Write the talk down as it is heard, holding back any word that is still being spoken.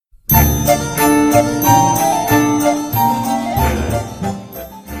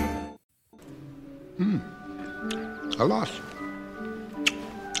a loss.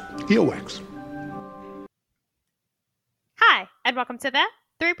 Earwax. Hi, and welcome to the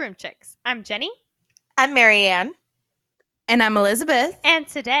Three Broom Chicks. I'm Jenny. I'm Marianne. And I'm Elizabeth. And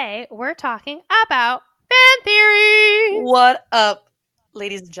today we're talking about fan theory. What up,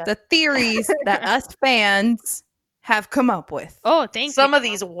 ladies and gentlemen? The theories that us fans have come up with. Oh, thank you. Some of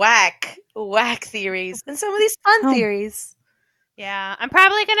these whack theories and some of these fun theories. Yeah, I'm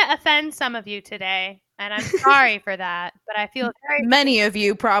probably going to offend some of you today, and I'm sorry for that, but I feel very... Many of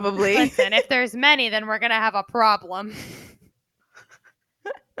you probably. Listen, if there's many, then we're going to have a problem.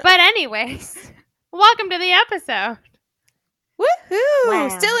 But anyways, welcome to the episode. Woohoo!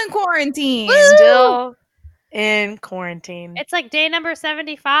 Wow. Still in quarantine. Woo! Still in quarantine. It's like day number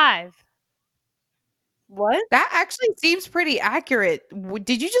 75. What? That actually seems pretty accurate.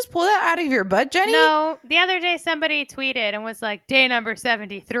 Did you just pull that out of your butt, Jenny? No, the other day somebody tweeted and was like, day number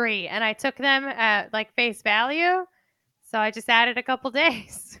 73, and I took them at like face value, so I just added a couple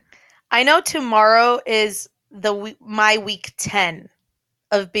days. I know tomorrow is my week 10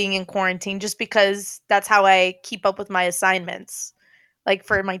 of being in quarantine, just because that's how I keep up with my assignments. Like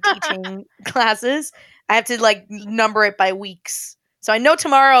for my teaching classes, I have to like number it by weeks. So I know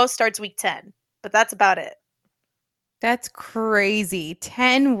tomorrow starts week 10. But that's about it. That's crazy.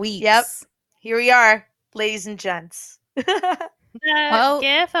 10 weeks. Yep. Here we are, ladies and gents. The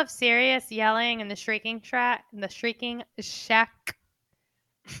gif of Sirius yelling in the shrieking shack,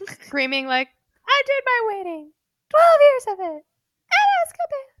 screaming like, I did my waiting. 12 years of it. And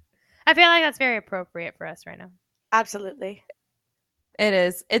Azkaban. I feel like that's very appropriate for us right now. Absolutely. It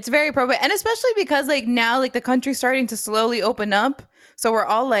is. It's very appropriate. And especially because like now like the country's starting to slowly open up. So we're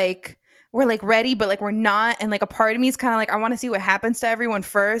all like, we're like ready, but like we're not. And like a part of me is kind of like, I want to see what happens to everyone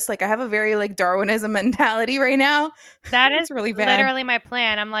first. Like I have a very like Darwinism mentality right now. That is really bad. Literally my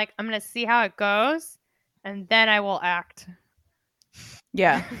plan. I'm like, I'm going to see how it goes and then I will act.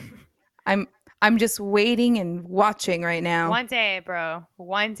 Yeah. I'm just waiting and watching right now. One day, bro.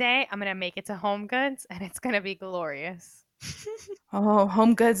 One day I'm going to make it to Home Goods and it's going to be glorious. Oh,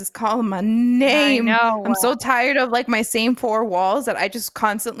 Home Goods is calling my name. I know. I'm so tired of like my same four walls that I just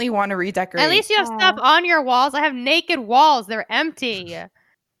constantly want to redecorate. At least you have stuff on your walls. I have naked walls. They're empty.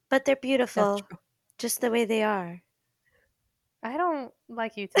 But they're beautiful. Just the way they are. I don't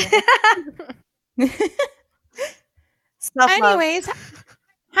like you today. Anyways,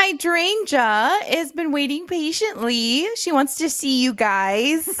 Hydrangea has been waiting patiently. She wants to see you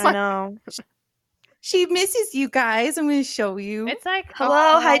guys. I know. She misses you guys. I'm going to show you. It's like,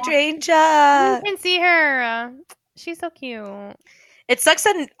 hello, Hydrangea. You can see her. She's so cute. It sucks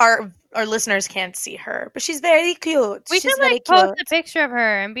that our listeners can't see her, but she's very cute. We she's should like post a picture of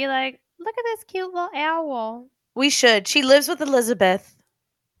her and be like, look at this cute little owl. We should. She lives with Elizabeth.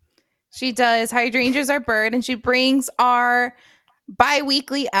 She does. Hydrangea's our bird, and she brings our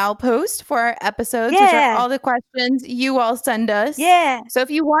bi-weekly owl post for our episodes, which are all the questions you all send us. Yeah. So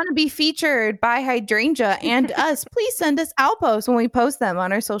if you want to be featured by Hydrangea and us, please send us owl posts when we post them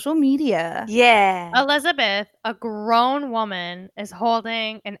on our social media. Yeah. Elizabeth, a grown woman, is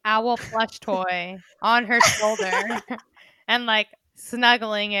holding an owl plush toy on her shoulder and like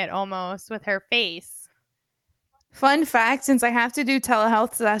snuggling it almost with her face. Fun fact, since I have to do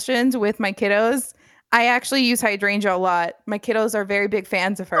telehealth sessions with my kiddos, I actually use Hydrangea a lot. My kiddos are very big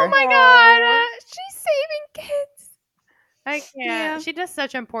fans of her. Oh my God. She's saving kids. I can't. Yeah. She does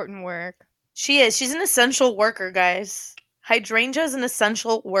such important work. She is. She's an essential worker, guys. Hydrangea is an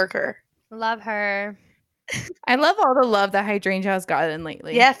essential worker. Love her. I love all the love that Hydrangea has gotten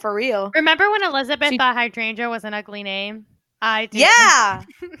lately. Yeah, for real. Remember when Elizabeth thought Hydrangea was an ugly name? I did. Yeah.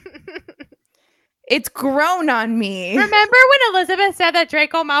 It's grown on me. Remember when Elizabeth said that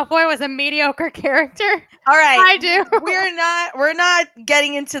Draco Malfoy was a mediocre character? All right. I do. We're not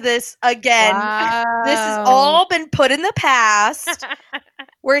getting into this again. Wow. This has all been put in the past.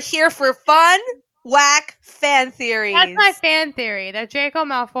 We're here for fun, whack fan theories. That's my fan theory, that Draco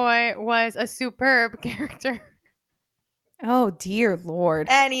Malfoy was a superb character. Oh, dear Lord.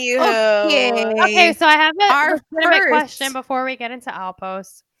 Anywho. Okay, so I have Our a legitimate first question before we get into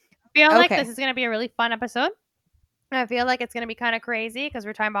Outpost. I feel like this is going to be a really fun episode. I feel like it's going to be kind of crazy because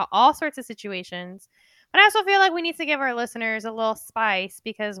we're talking about all sorts of situations. But I also feel like we need to give our listeners a little spice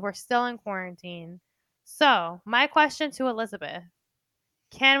because we're still in quarantine. So, my question to Elizabeth,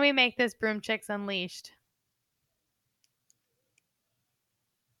 can we make this Broom Chicks Unleashed?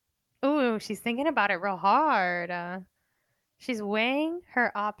 Ooh, she's thinking about it real hard. She's weighing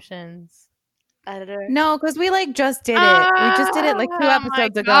her options. Editor. No, because we like just did it. We just did it like 2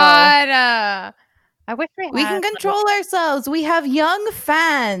 episodes ago. God. I wish we can control ourselves. We have young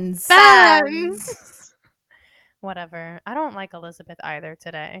fans. Whatever. I don't like Elizabeth either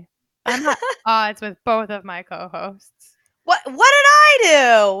today. I'm at odds with both of my co-hosts. What did I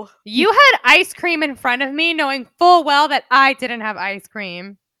do? You had ice cream in front of me, knowing full well that I didn't have ice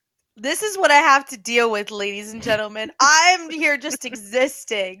cream. This is what I have to deal with, ladies and gentlemen. I'm here just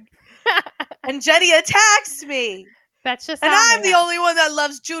existing. And Jenny attacks me. That's just and I'm the only one that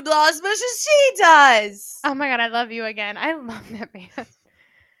loves Jude Law as much as she does. Oh my god, I love you again. I love that man.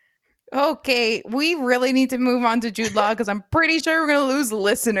 Okay, we really need to move on to Jude Law because I'm pretty sure we're going to lose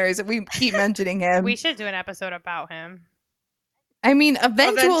listeners if we keep mentioning him. We should do an episode about him. I mean,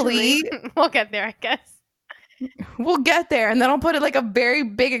 eventually. We'll get there, I guess. We'll get there, and then I'll put it like a very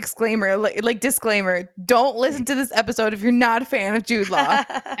big exclaimer, like disclaimer. Don't listen to this episode if you're not a fan of Jude Law.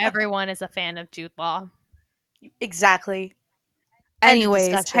 Everyone is a fan of Jude Law. Exactly.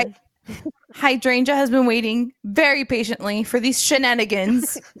 Anyways, Hydrangea has been waiting very patiently for these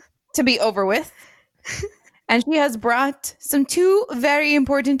shenanigans to be over with. And she has brought two very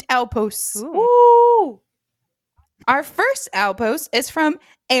important outposts. Ooh. Our first outpost is from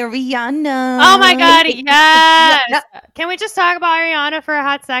Ariana. Oh my god, yes! Can we just talk about Ariana for a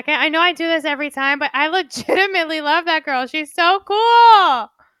hot second? I know I do this every time, but I legitimately love that girl. She's so cool.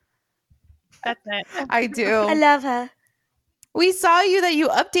 That's it. I do. I love her. We saw that you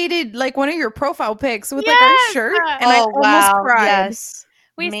updated like one of your profile pics with like our shirt, and I almost cried. Yes.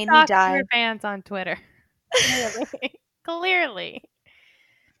 We stalked your fans on Twitter. Clearly.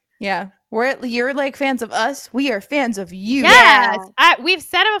 Yeah. You're like fans of us. We are fans of you. Yes. We've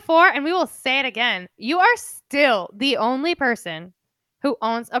said it before and we will say it again. You are still the only person who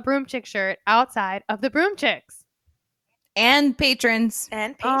owns a Broom Chick shirt outside of the Broom Chicks. And patrons.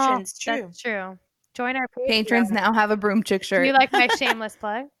 True. That's true. Join our Patreon. Patrons now have a Broom Chick shirt. Do you like my shameless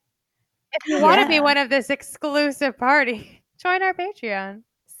plug? If you want to be one of this exclusive party, join our Patreon.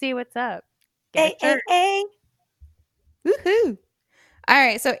 See what's up. Hey. Woohoo. All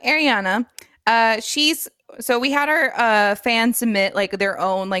right. So Ariana, we had our fans submit like their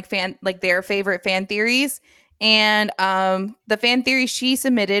own their favorite fan theories. And the fan theory she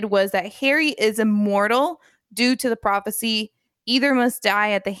submitted was that Harry is immortal due to the prophecy, either must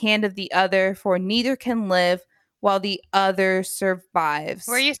die at the hand of the other, for neither can live while the other survives.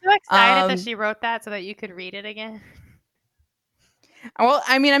 Were you so excited that she wrote that so that you could read it again? Well,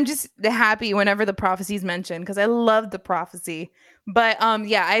 I mean, I'm just happy whenever the prophecy is mentioned because I love the prophecy. But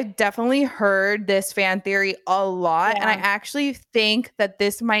yeah, I definitely heard this fan theory a lot, and I actually think that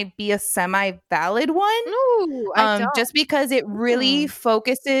this might be a semi-valid one. Ooh, just because it really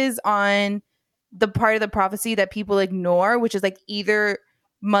focuses on the part of the prophecy that people ignore, which is like either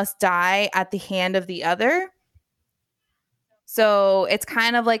must die at the hand of the other. So it's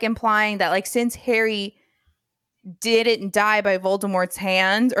kind of like implying that like since Harry didn't die by Voldemort's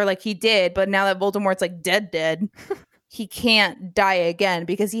hand, or like he did, but now that Voldemort's like dead, he can't die again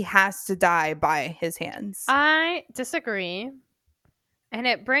because he has to die by his hands. I disagree. And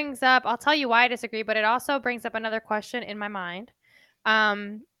it brings up, I'll tell you why I disagree, but it also brings up another question in my mind.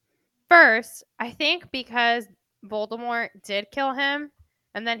 First, I think because Voldemort did kill him,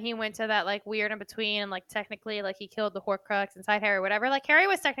 and then he went to that like weird in between, and like technically like he killed the Horcrux inside Harry, whatever. Like Harry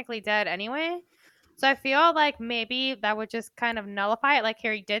was technically dead anyway. So I feel like maybe that would just kind of nullify it. Like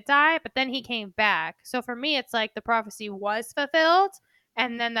Harry did die, but then he came back. So for me, it's like the prophecy was fulfilled,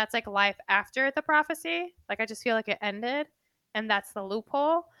 and then that's like life after the prophecy. Like I just feel like it ended, and that's the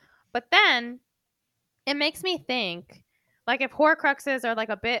loophole. But then it makes me think, like if Horcruxes are like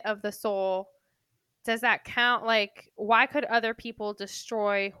a bit of the soul, does that count? Like why could other people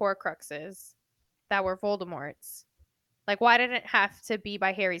destroy Horcruxes that were Voldemort's? Like, why did it have to be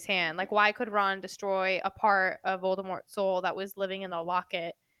by Harry's hand? Like, why could Ron destroy a part of Voldemort's soul that was living in the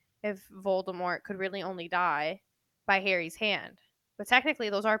locket if Voldemort could really only die by Harry's hand? But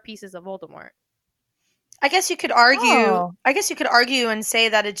technically, those are pieces of Voldemort. I guess you could argue. I guess you could argue and say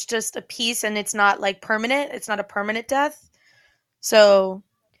that it's just a piece and it's not like permanent. It's not a permanent death. So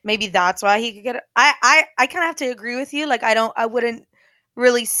maybe that's why he could get it. I kind of have to agree with you. Like, I wouldn't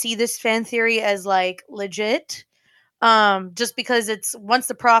really see this fan theory as like legit. Just because it's once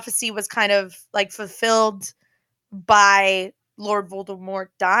the prophecy was kind of like fulfilled by Lord Voldemort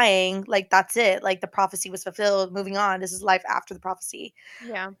dying, like that's it. Like the prophecy was fulfilled. Moving on. This is life after the prophecy.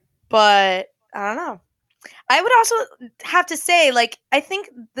 Yeah. But I don't know. I would also have to say, like, I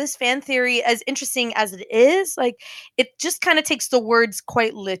think this fan theory, as interesting as it is, like, it just kind of takes the words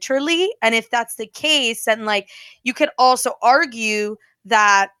quite literally. And if that's the case, then like you could also argue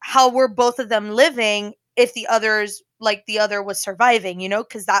that how were both of them living if the other was surviving, you know,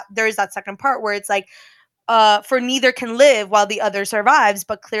 because that there's that second part where it's like, for neither can live while the other survives,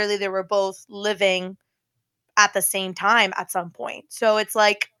 but clearly they were both living at the same time at some point. So it's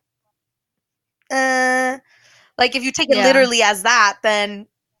like if you take it literally as that, then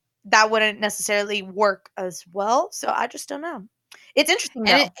that wouldn't necessarily work as well. So I just don't know. It's interesting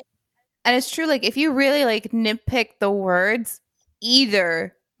though. And it's true, like if you really like nitpick the words,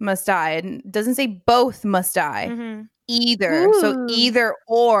 either must die. And it doesn't say both must die. Mm-hmm. Either. Ooh. So either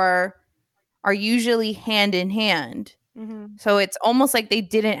or are usually hand in hand. Mm-hmm. So it's almost like they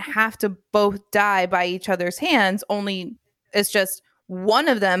didn't have to both die by each other's hands. Only it's just one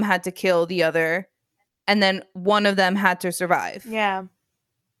of them had to kill the other, and then one of them had to survive. Yeah.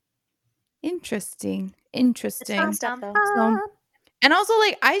 Interesting. It's fun stuff though. So, and also,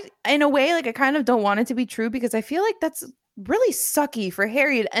 like, in a way, like, I kind of don't want it to be true because I feel like that's really sucky for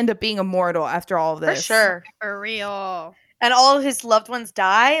Harry to end up being immortal after all of this. For sure. For real. And all of his loved ones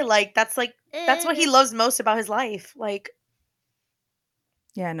die. Like, that's what he loves most about his life. Like,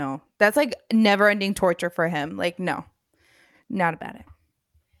 yeah, no. That's like never ending torture for him. Like, no. Not about it.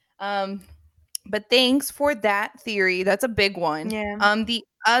 But thanks for that theory. That's a big one. Yeah. The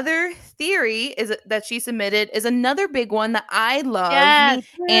other theory is that she submitted is another big one that I love. Yes.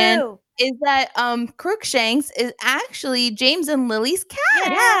 And is that Crookshanks is actually James and Lily's cat.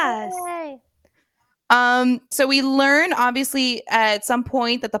 Yes. So we learn obviously at some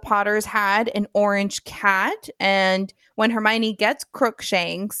point that the Potters had an orange cat, and when Hermione gets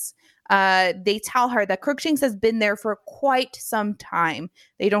Crookshanks, they tell her that Crookshanks has been there for quite some time.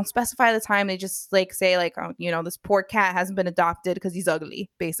 They don't specify the time. They just like say like, oh, you know, this poor cat hasn't been adopted because he's ugly,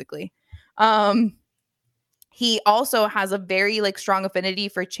 basically. He also has a very like strong affinity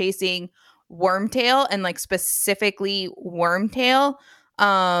for chasing Wormtail, and like specifically Wormtail.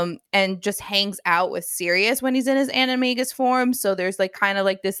 And just hangs out with Sirius when he's in his Animagus form. So there's like kind of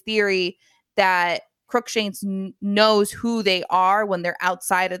like this theory that Crookshanks knows who they are when they're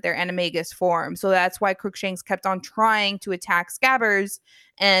outside of their Animagus form. So that's why Crookshanks kept on trying to attack Scabbers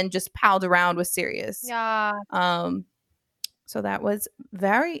and just palled around with Sirius. Yeah. So that was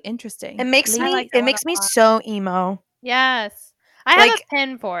very interesting. It makes me so emo. Yes. I have a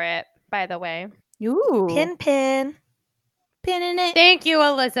pin for it, by the way. Ooh. Pin. Pinning it. Thank you,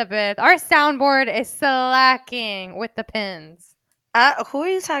 Elizabeth. Our soundboard is slacking with the pins. Who are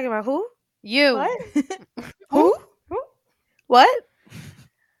you talking about? Who? You. What? Who? What?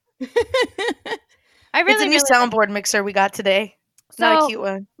 It's a new soundboard mixer we got today. It's not a cute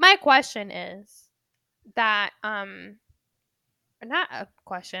one. My question is that not a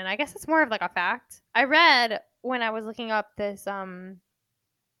question. I guess it's more of like a fact. I read when I was looking up this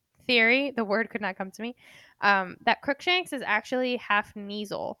theory, the word could not come to me, that Crookshanks is actually half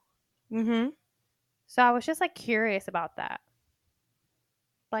Kneazle. Mm-hmm. So I was just like curious about that.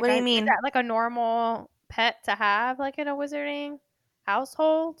 Like, what do you mean? Is that like a normal pet to have, like in a wizarding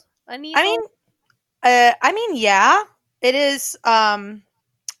household? A Kneazle? I mean, yeah, it is.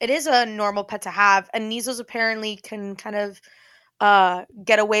 It is a normal pet to have, and Kneazles apparently can kind of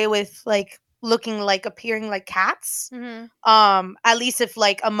get away with like appearing like cats. Mm-hmm. At least if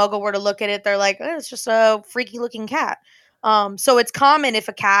like a muggle were to look at it, they're like, oh, it's just a freaky looking cat. So it's common if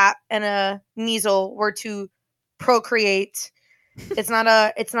a cat and a Kneazle were to procreate. It's not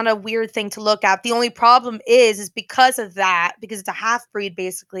a weird thing to look at. The only problem is because of that, because it's a half breed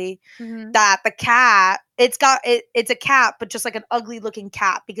basically, that the cat, it's a cat, but just like an ugly looking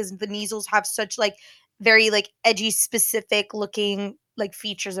cat, because the Kneazles have such like very like edgy, specific looking like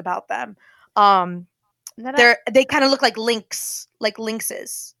features about them. They kind of look like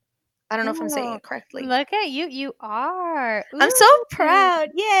lynxes. I don't know if I'm saying it correctly. Look at you. You are. Ooh. I'm so proud.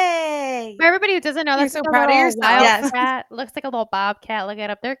 Yay. For everybody who doesn't know, that's so proud of yourself. Cat. Looks like a little bobcat. Look it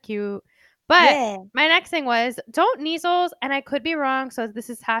up. They're cute. But my next thing was, don't Kneazles, and I could be wrong, so this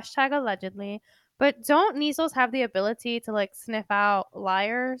is hashtag allegedly, but don't Kneazles have the ability to like sniff out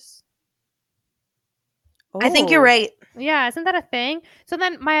liars? I think you're right. Yeah, isn't that a thing? So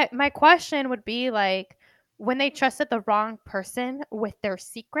then my question would be like, when they trusted the wrong person with their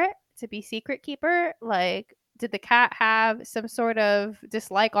secret to be secret keeper, like, did the cat have some sort of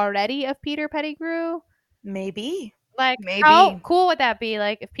dislike already of Peter Pettigrew? Maybe. Like, how cool would that be?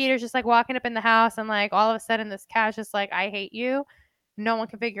 Like, if Peter's just like walking up in the house and like all of a sudden this cat's just like, I hate you. No one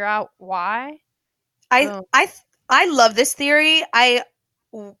can figure out why. I love this theory. I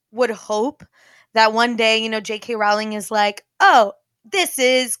would hope that one day, you know, J.K. Rowling is like, oh, this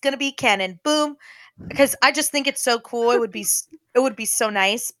is gonna be canon. Boom. Because I just think it's so cool. It would be so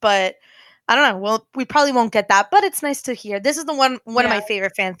nice, but I don't know. Well, we probably won't get that, but it's nice to hear. This is the one of my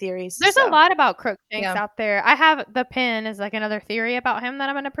favorite fan theories. There's a lot about Crookshanks out there. I have the pin as like another theory about him that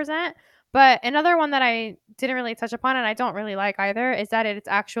I'm going to present. But another one that I didn't really touch upon and I don't really like either is that it's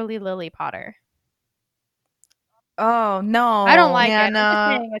actually Lily Potter. Oh no. I don't like Yeah, it. I'm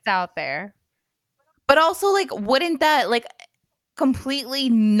just saying it's out there. But also, like, wouldn't that like completely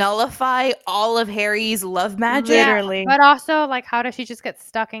nullify all of Harry's love magic? Literally. But also, like, how does she just get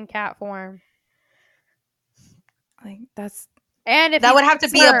stuck in cat form? Like that's And if that he would have to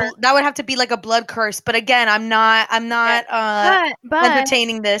takes be her, that would have to be like a blood curse. But again, I'm not but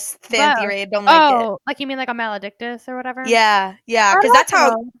entertaining this fan theory. I don't like it. oh, like you mean like a maledictus or whatever? Yeah, I because like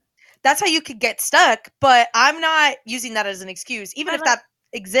that's how you could get stuck. But I'm not using that as an excuse, even if that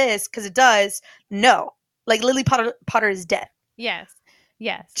exists, because it does. No, like Lily Potter is dead. Yes.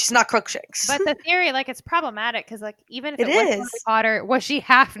 She's not Crookshanks. But the theory, like, it's problematic because, like, even if It it was is. Harry Potter, was she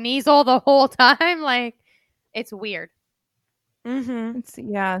half Kneasel the whole time? Like, it's weird.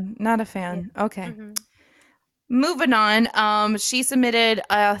 Yeah, not a fan. Yeah. Okay. Moving on. She submitted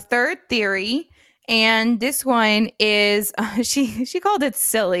a third theory, and this one is she called it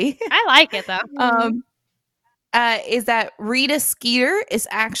silly. I like it though. Is that Rita Skeeter is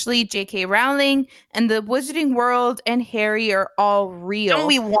actually J.K. Rowling, and the Wizarding World and Harry are all real. Don't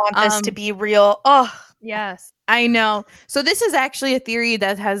we want this to be real? Oh, yes, I know. So this is actually a theory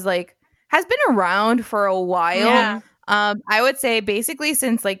that has been around for a while. Yeah. I would say basically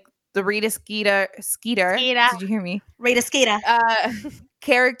since like the Rita Skeeter. Did you hear me? Rita Skeeter.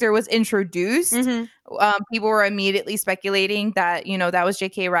 Character was introduced. People were immediately speculating that that was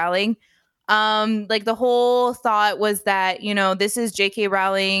J.K. Rowling. Like the whole thought was that this is J.K.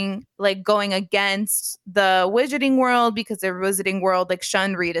 Rowling like going against the Wizarding World because the Wizarding World like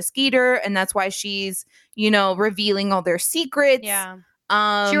shunned Rita Skeeter, and that's why she's revealing all their secrets. Yeah.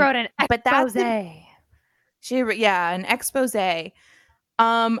 She wrote an expose. An expose.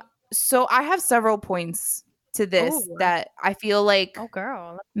 So I have several points to this that I feel like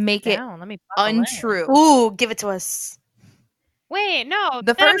make it untrue. Ooh, give it to us. Wait, no.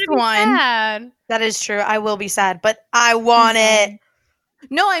 The first one. Sad. That is true. I will be sad, but I want it.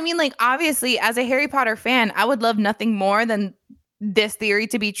 No, I mean, like, obviously, as a Harry Potter fan, I would love nothing more than this theory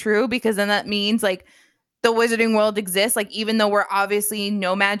to be true, because then that means, like, the Wizarding World exists. Like, even though we're obviously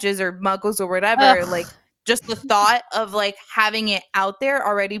no mages or muggles or whatever, like, just the thought of, like, having it out there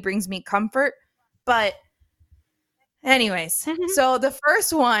already brings me comfort. But anyways, so the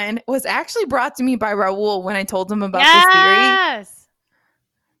first one was actually brought to me by Raul when I told him about this theory. Yes.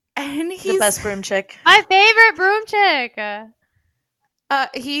 And he's the best broom chick. My favorite broom chick.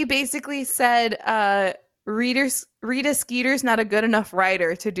 He basically said Rita Skeeter's not a good enough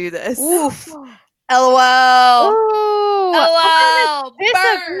writer to do this. Oof. LOL. Ooh. LOL.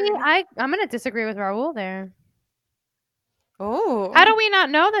 I'm gonna disagree with Raul there. Oh. How do we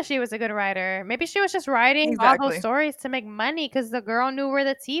not know that she was a good writer? Maybe she was just writing all those stories to make money because the girl knew where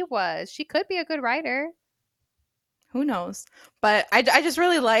the tea was. She could be a good writer. Who knows? But I just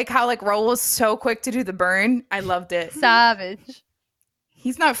really like how like Raul was so quick to do the burn. I loved it. Savage.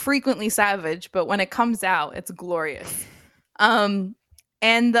 He's not frequently savage, but when it comes out, it's glorious. And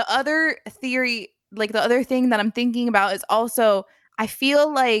the other theory, like the other thing that I'm thinking about is also, I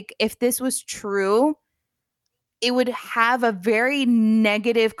feel like if this was true, it would have a very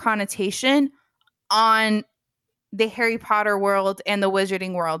negative connotation on the Harry Potter world and the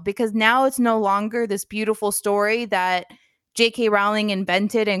Wizarding World, because now it's no longer this beautiful story that J.K. Rowling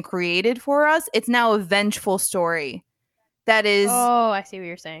invented and created for us. It's now a vengeful story that is... Oh, I see what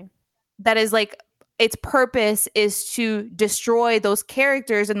you're saying. That is like, its purpose is to destroy those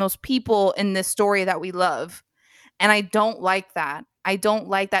characters and those people in this story that we love. And I don't like that. I don't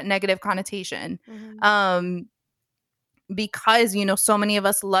like that negative connotation. Because, so many of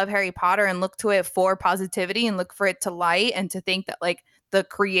us love Harry Potter and look to it for positivity and look for it to light, and to think that like the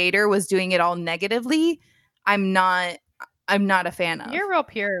creator was doing it all negatively, I'm not a fan of. You're real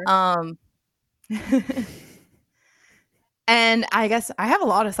pure. And I guess I have a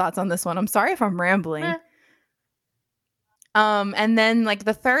lot of thoughts on this one. I'm sorry if I'm rambling. And then like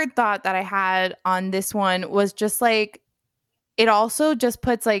the third thought that I had on this one was just like, it also just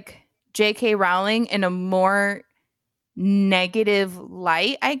puts like J.K. Rowling in a more negative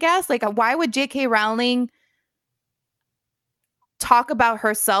light, I guess. Like, why would J.K. Rowling talk about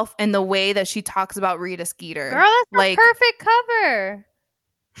herself in the way that she talks about Rita Skeeter? Girl, that's like, a perfect cover.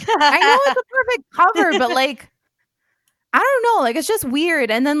 I know it's a perfect cover, but like, I don't know. Like, it's just weird.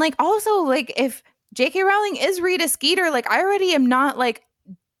 And then like, also like, if J.K. Rowling is Rita Skeeter, like, I already am not like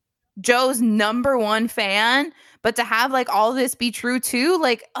Joe's number one fan, but to have like all this be true too,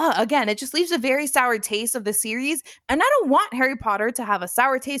 like again, it just leaves a very sour taste of the series, and I don't want Harry Potter to have a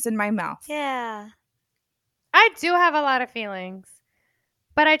sour taste in my mouth. Yeah, I do have a lot of feelings,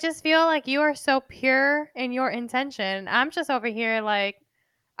 but I just feel like you are so pure in your intention. I'm just over here like,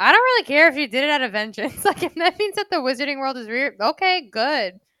 I don't really care if you did it out of vengeance. Like, if that means that the wizarding world is real, okay,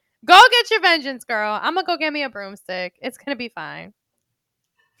 good. Go get your vengeance, girl. I'm gonna go get me a broomstick. It's gonna be fine.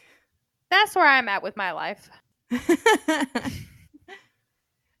 That's where I'm at with my life. Do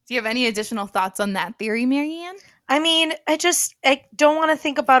you have any additional thoughts on that theory, Marianne? I mean, I don't want to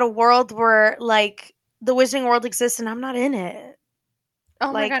think about a world where, like, the wizarding world exists and I'm not in it.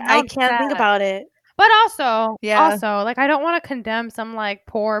 Oh like, my God, I can't think about it. But also, like, I don't want to condemn some, like,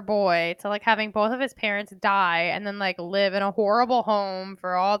 poor boy to, like, having both of his parents die and then, like, live in a horrible home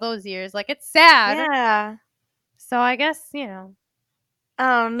for all those years. Like, it's sad. Yeah. So I guess, you know.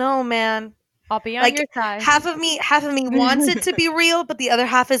 I don't know, man. I'll be on your side. Half of me wants it to be real, but the other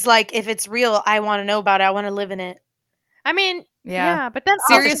half is like, if it's real, I want to know about it. I want to live in it. I mean, yeah, but then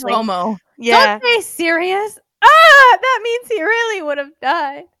serious FOMO. Yeah. Don't say serious. That means he really would have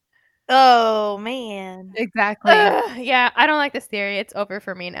died. Oh, man. Exactly. Yeah, I don't like this theory. It's over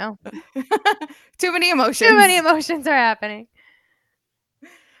for me now. Too many emotions. Too many emotions are happening.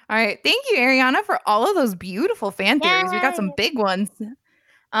 All right. Thank you, Ariana, for all of those beautiful fan theories. We got some big ones.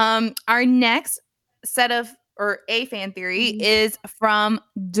 Our next set of, or a fan theory is from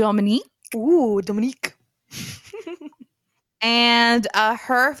Dominique. Ooh, Dominique. And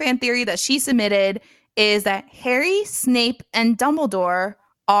her fan theory that she submitted is that Harry, Snape, and Dumbledore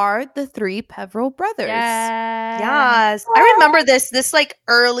are the three Peveril brothers. Yes. I remember this like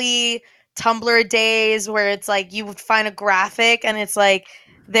early Tumblr days where it's like you would find a graphic and it's like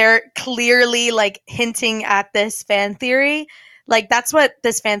they're clearly like hinting at this fan theory. Like, that's what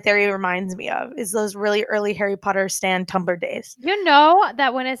this fan theory reminds me of, is those really early Harry Potter stan Tumblr days. You know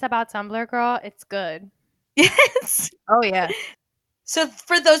that when it's about Tumblr, girl, it's good. Yes. Oh, yeah. So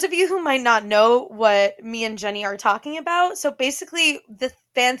for those of you who might not know what me and Jenny are talking about, so basically the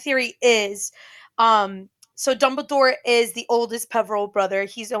fan theory is, so Dumbledore is the oldest Peveril brother.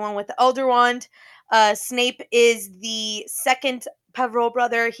 He's the one with the Elder Wand. Snape is the second Peveril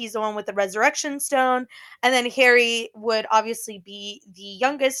brother. He's the one with the Resurrection Stone. And then Harry would obviously be the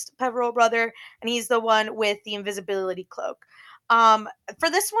youngest Peveril brother, and he's the one with the invisibility cloak. For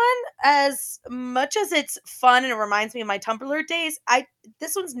this one, as much as it's fun and it reminds me of my Tumblr days,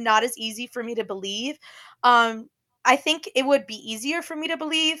 this one's not as easy for me to believe. I think it would be easier for me to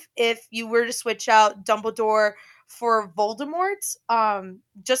believe if you were to switch out Dumbledore for Voldemort,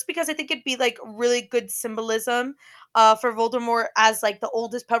 just because I think it'd be like really good symbolism for Voldemort as like the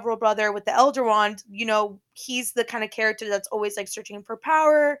oldest Peveril brother with the Elder Wand. You know, he's the kind of character that's always like searching for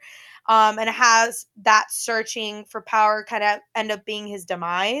power, and has that searching for power kind of end up being his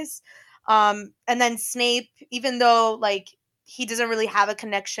demise. And then Snape, even though like he doesn't really have a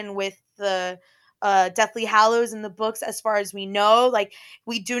connection with the Deathly Hallows in the books, as far as we know, like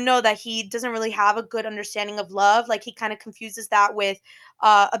we do know that he doesn't really have a good understanding of love. Like he kind of confuses that with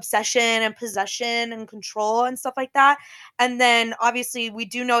obsession and possession and control and stuff like that. And then obviously we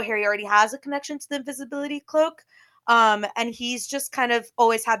do know Harry already has a connection to the invisibility cloak, and he's just kind of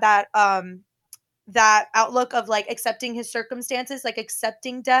always had that that outlook of like accepting his circumstances, like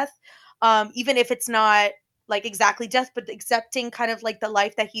accepting death, even if it's not like exactly death, but accepting kind of like the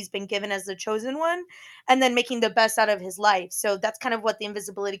life that he's been given as the chosen one, and then making the best out of his life. So that's kind of what the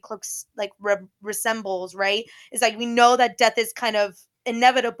invisibility cloaks like resembles, right? It's like we know that death is kind of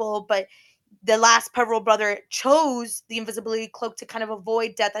inevitable, but the last Peveril brother chose the invisibility cloak to kind of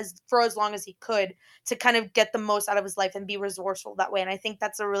avoid death for as long as he could, to kind of get the most out of his life and be resourceful that way. And I think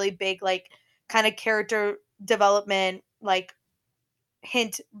that's a really big like kind of character development like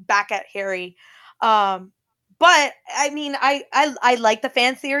hint back at Harry. But I mean, I like the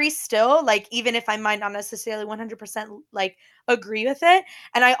fan theory still, like even if I might not necessarily 100% like agree with it.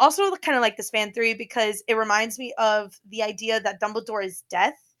 And I also kind of like this fan theory because it reminds me of the idea that Dumbledore is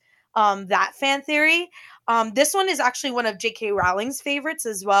death. That fan theory. This one is actually one of J.K. Rowling's favorites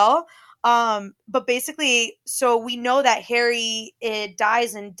as well. But basically, so we know that Harry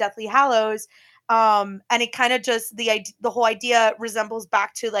dies in Deathly Hallows. And it kind of just the whole idea resembles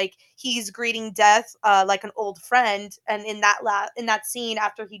back to like he's greeting death like an old friend, and in that scene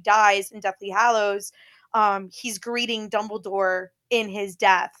after he dies in Deathly Hallows, he's greeting Dumbledore in his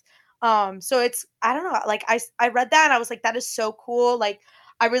death. So it's, I don't know, like I read that and I was like, that is so cool. Like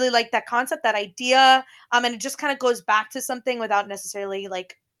I really like that concept, that idea. And it just kind of goes back to something without necessarily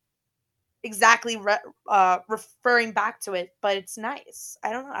like exactly referring back to it, but it's nice.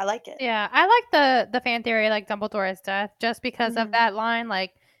 I don't know, I like it. Yeah, I like the fan theory like Dumbledore's death just because of that line,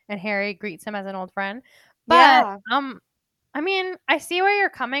 like, and Harry greets him as an old friend. But I mean, I see where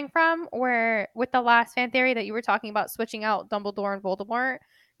you're coming from, where with the last fan theory that you were talking about switching out Dumbledore and Voldemort,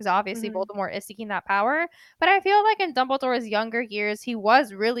 because obviously Voldemort is seeking that power. But I feel like in Dumbledore's younger years, he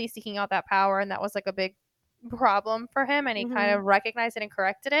was really seeking out that power, and that was like a big problem for him, and he kind of recognized it and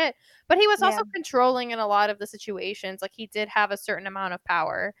corrected it. But he was also controlling in a lot of the situations. Like he did have a certain amount of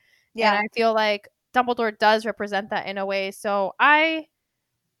power. Yeah. And I feel like Dumbledore does represent that in a way. So I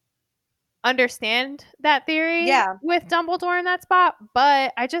understand that theory with Dumbledore in that spot,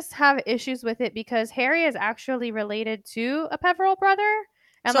 but I just have issues with it because Harry is actually related to a Peverell brother.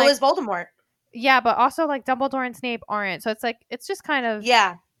 And so is Voldemort. Yeah, but also like Dumbledore and Snape aren't. So it's like, it's just kind of...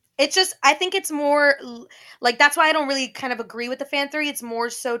 Yeah. It's just, I think it's more like, that's why I don't really kind of agree with the fan theory. It's more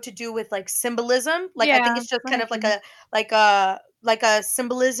so to do with like symbolism. Like, I think it's just kind of like a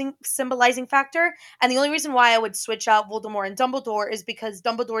symbolizing factor. And the only reason why I would switch out Voldemort and Dumbledore is because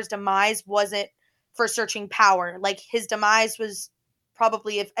Dumbledore's demise wasn't for searching power. Like his demise was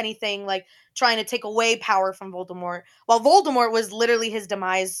probably, if anything, like trying to take away power from Voldemort. While Voldemort was literally his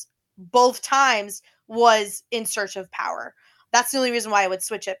demise both times was in search of power. That's the only reason why I would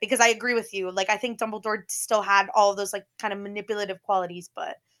switch it, because I agree with you. Like, I think Dumbledore still had all of those, like, kind of manipulative qualities,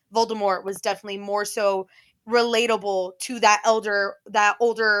 but Voldemort was definitely more so relatable to that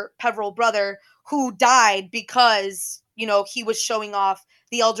older Peverell brother who died because, you know, he was showing off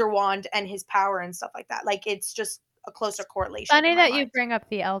the Elder Wand and his power and stuff like that. Like, it's just a closer correlation. Funny that you bring up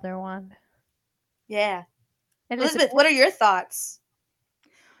the Elder Wand. Yeah. Elizabeth, what are your thoughts?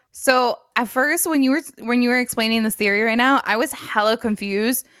 So at first, when you were explaining this theory right now, I was hella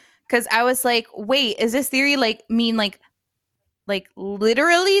confused because I was like, "Wait, is this theory like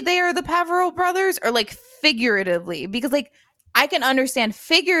literally they are the Peverell brothers, or like figuratively?" Because like I can understand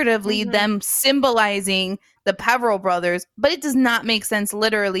figuratively them symbolizing the Peverell brothers, but it does not make sense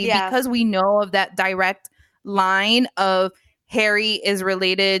literally because we know of that direct line of Harry is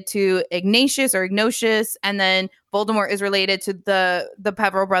related to Ignatius, and then Voldemort is related to the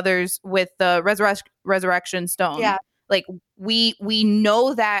Peverell brothers with the Resurrection Stone. Yeah, like we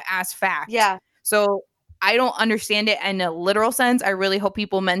know that as fact. Yeah. So I don't understand it in a literal sense. I really hope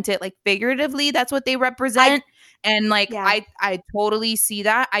people meant it like figuratively. That's what they represent. I totally see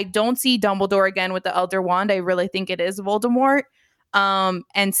that. I don't see Dumbledore again with the Elder Wand. I really think it is Voldemort.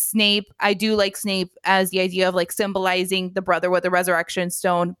 And Snape, I do like Snape as the idea of like symbolizing the brother with the Resurrection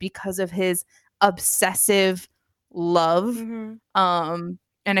Stone because of his obsessive love. And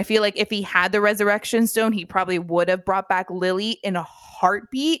I feel like if he had the Resurrection Stone, he probably would have brought back Lily in a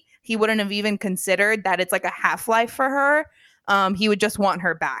heartbeat. He wouldn't have even considered that it's like a half-life for her. He would just want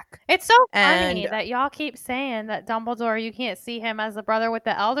her back. It's so funny that y'all keep saying that Dumbledore, you can't see him as the brother with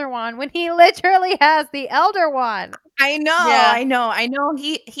the Elder Wand when he literally has the Elder Wand. I know.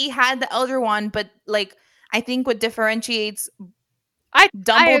 He had the Elder Wand, but like I think what differentiates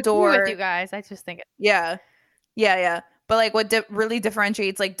Dumbledore. I agree with you guys. I just think it. Yeah. But like what really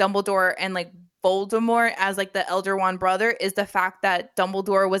differentiates like Dumbledore and like Voldemort as like the Elder Wand brother is the fact that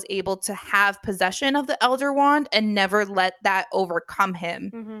Dumbledore was able to have possession of the Elder Wand and never let that overcome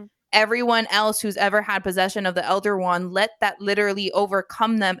him. Everyone else who's ever had possession of the Elder Wand let that literally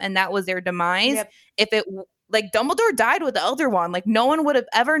overcome them, and that was their demise. If it like Dumbledore died with the Elder Wand, like no one would have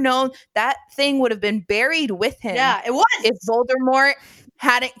ever known. That thing would have been buried with him. Yeah, it was. If Voldemort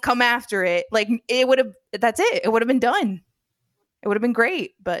hadn't come after it, like it would have. That's it. It would have been done. It would have been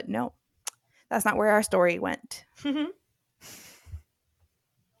great, but no. That's not where our story went.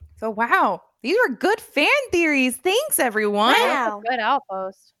 So, wow. These were good fan theories. Thanks, everyone. Wow. Good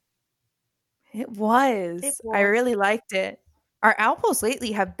outpost. It was. I really liked it. Our outposts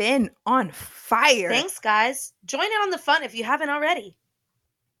lately have been on fire. Thanks, guys. Join in on the fun if you haven't already.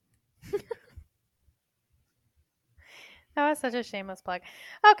 That was such a shameless plug.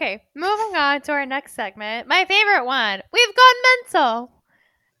 Okay, moving on to our next segment. My favorite one. We've gone mental.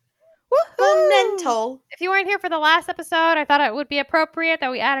 Mental. If you weren't here for the last episode, I thought it would be appropriate that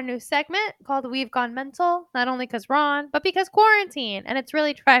we add a new segment called We've Gone Mental, not only because Ron, but because quarantine, and it's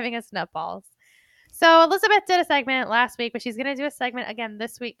really driving us nutballs. So Elizabeth did a segment last week, but she's going to do a segment again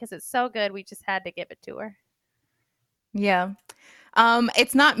this week because it's so good. We just had to give it to her. Yeah.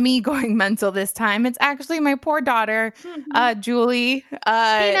 It's not me going mental this time. It's actually my poor daughter, Julie.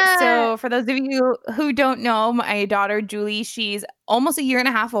 So for those of you who don't know, my daughter, Julie, she's almost a year and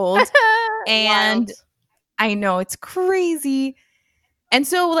a half old. And wild. I know, it's crazy. And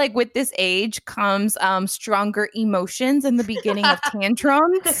so like with this age comes stronger emotions in the beginning of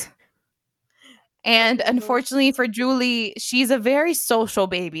tantrums. And unfortunately for Julie, she's a very social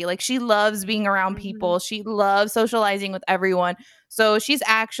baby. Like she loves being around people. She loves socializing with everyone. So she's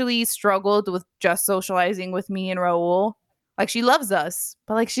actually struggled with just socializing with me and Raul. Like she loves us,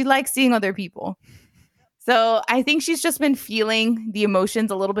 but like she likes seeing other people. So I think she's just been feeling the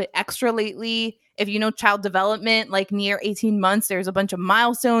emotions a little bit extra lately. If you know child development, like near 18 months, there's a bunch of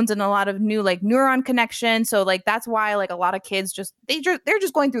milestones and a lot of new like neuron connection. So like that's why like a lot of kids they're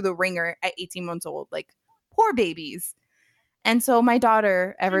just going through the ringer at 18 months old, like poor babies. And so my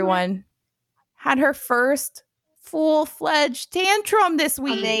daughter, everyone, had her first full-fledged tantrum this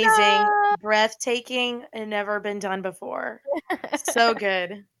week. Amazing. No. Breathtaking and never been done before. So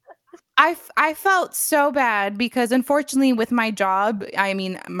good. I felt so bad because unfortunately with my job, I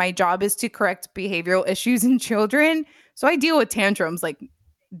mean, my job is to correct behavioral issues in children. So I deal with tantrums like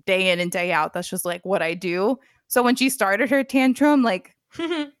day in and day out. That's just like what I do. So when she started her tantrum, like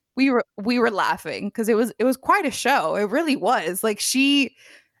we were laughing because it was quite a show. It really was. Like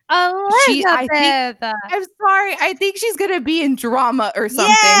Elizabeth. I'm sorry. I think she's gonna be in drama or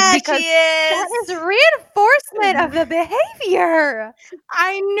something. Yeah, because she is. That is reinforcement of the behavior.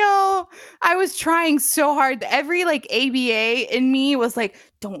 I know. I was trying so hard. Every like ABA in me was like,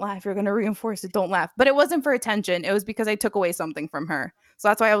 "Don't laugh. You're gonna reinforce it. Don't laugh." But it wasn't for attention. It was because I took away something from her. So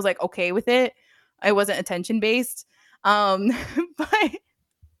that's why I was like okay with it. I wasn't attention based. But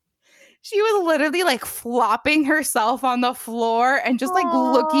she was literally like flopping herself on the floor and just like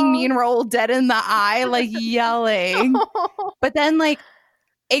looking me and Raul dead in the eye, like yelling. But then like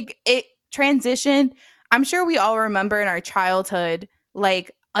it transitioned. I'm sure we all remember in our childhood, like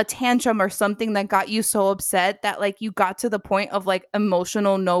a tantrum or something that got you so upset that like you got to the point of like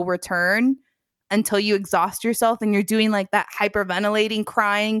emotional no return until you exhaust yourself and you're doing like that hyperventilating,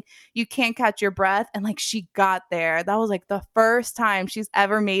 crying, you can't catch your breath. And like she got there. That was like the first time she's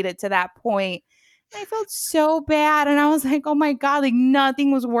ever made it to that point. And I felt so bad. And I was like, oh my God, like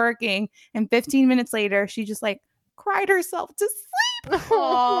nothing was working. And 15 minutes later, she just like cried herself to sleep.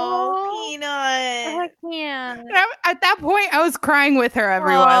 Oh, Peanut. I can't. At that point, I was crying with her,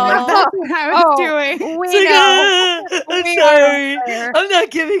 everyone. Like, that's what I was doing. We know. I'm sorry. I'm not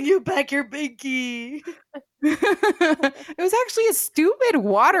giving you back your binky. It was actually a stupid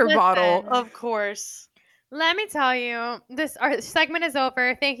water bottle. Of course. Let me tell you, our segment is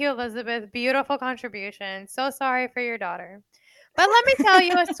over. Thank you, Elizabeth. Beautiful contribution. So sorry for your daughter. But let me tell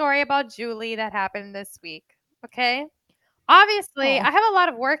you a story about Julie that happened this week. Okay? Obviously, I have a lot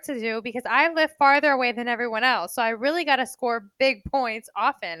of work to do because I live farther away than everyone else. So I really got to score big points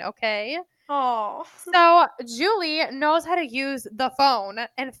often, okay? Oh. So Julie knows how to use the phone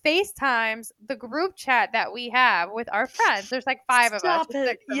and FaceTimes the group chat that we have with our friends. There's like 5 of us.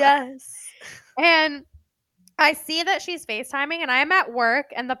 Yes. And I see that she's FaceTiming and I'm at work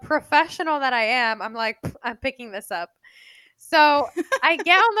and the professional that I am, I'm like, I'm picking this up. So I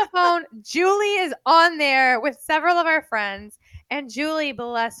get on the phone. Julie is on there with several of our friends. And Julie,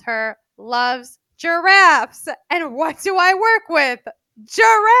 bless her, loves giraffes. And what do I work with?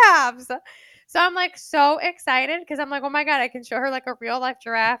 Giraffes. So I'm like so excited because I'm like, oh my God, I can show her like a real life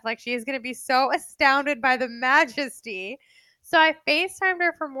giraffe. Like she is going to be so astounded by the majesty. So I FaceTimed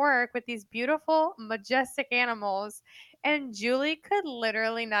her from work with these beautiful, majestic animals. And Julie could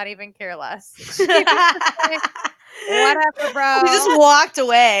literally not even care less. She was like, whatever, bro. We just walked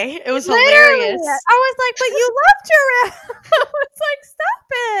away. It was hilarious. I was like, but you love giraffe. I was like, stop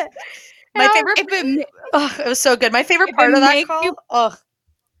it. My favorite. It was so good. My favorite part of that call.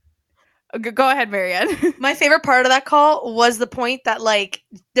 Go ahead, Marianne. My favorite part of that call was the point that like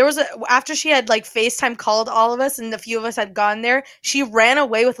there was after she had like FaceTime called all of us and a few of us had gone there, she ran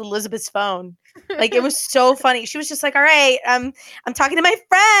away with Elizabeth's phone. Like it was so funny. She was just like, "All right, I'm talking to my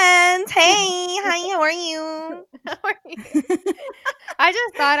friends. Hey, hi, how are you?" I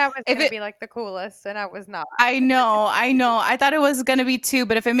just thought I was gonna be like the coolest, and I was not. I know. I thought it was gonna be too,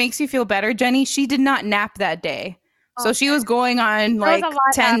 but if it makes you feel better, Jenny, she did not nap that day. So she was going on like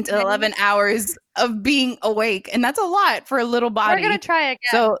 10 to 11 hours of being awake. And that's a lot for a little body. We're going to try again.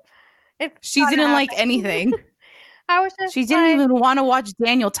 So she didn't like anything. She didn't even want to watch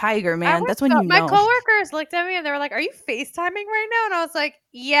Daniel Tiger, man. That's when you know. My coworkers looked at me and they were like, are you FaceTiming right now? And I was like,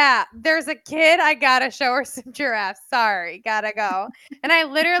 yeah, there's a kid. I got to show her some giraffes. Sorry, got to go. And I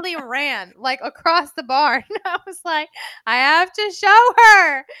literally ran like across the barn. I was like, I have to show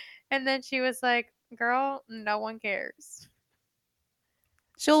her. And then she was like, girl, no one cares.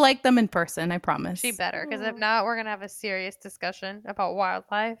 She'll like them in person, I promise. She better, because if not, we're going to have a serious discussion about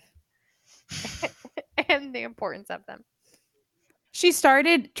wildlife and the importance of them. She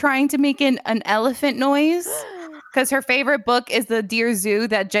started trying to make an elephant noise because her favorite book is The Dear Zoo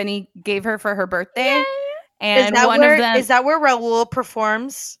that Jenny gave her for her birthday. Yay. And is that where Raul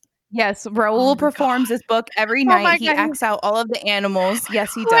performs? Yes, Raul performs this book every night. He acts out all of the animals.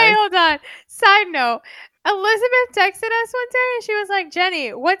 Yes, he does. Wait, hold on. Side note. Elizabeth texted us one day and she was like,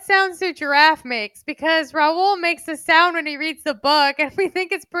 Jenny, what sounds do giraffe makes? Because Raul makes a sound when he reads the book and we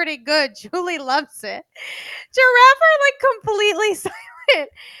think it's pretty good. Julie loves it. Giraffe are like completely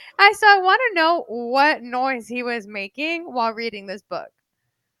silent. I want to know what noise he was making while reading this book.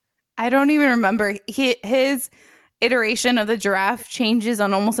 I don't even remember. His iteration of the giraffe changes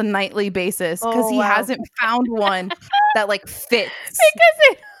on almost a nightly basis because he hasn't found one that like fits. Because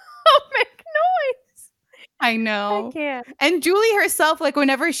they don't make noise. I know. I can't. And Julie herself, like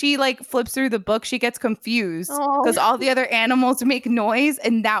whenever she like flips through the book, she gets confused because all the other animals make noise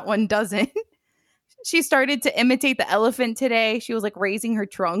and that one doesn't. She started to imitate the elephant today. She was like raising her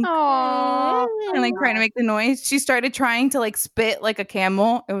trunk and like trying to make the noise. She started trying to like spit like a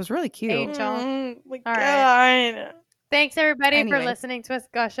camel. It was really cute. Angel. Oh my God. Right. Thanks everybody for listening to us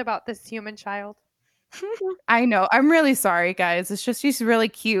gush about this human child. I know. I'm really sorry, guys. It's just she's really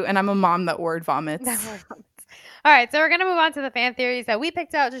cute and I'm a mom that word vomits. All right, so we're going to move on to the fan theories that we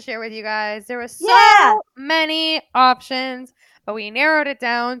picked out to share with you guys. There were so many options, but we narrowed it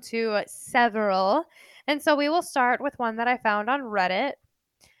down to several. And so we will start with one that I found on Reddit.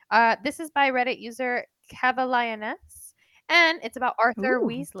 This is by Reddit user Cavalioness, and it's about Arthur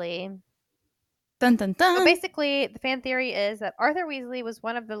Weasley. Dun, dun, dun. So basically, the fan theory is that Arthur Weasley was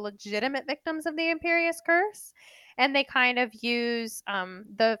one of the legitimate victims of the Imperious Curse, and they kind of use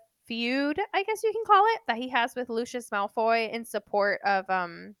the feud, I guess you can call it, that he has with Lucius Malfoy in support of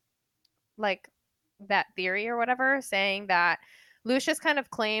like that theory or whatever, saying that Lucius kind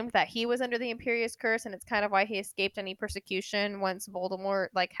of claimed that he was under the Imperious Curse, and it's kind of why he escaped any persecution once Voldemort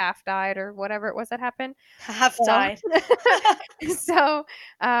like half died or whatever it was that happened. Half died. So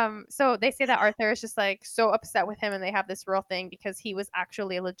they say that Arthur is just like so upset with him, and they have this real thing because he was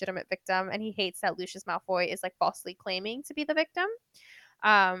actually a legitimate victim, and he hates that Lucius Malfoy is like falsely claiming to be the victim.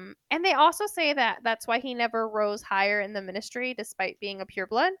 And they also say that that's why he never rose higher in the Ministry despite being a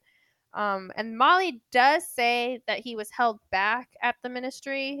pureblood. And Molly does say that he was held back at the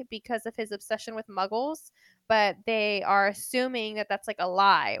Ministry because of his obsession with muggles, but they are assuming that that's like a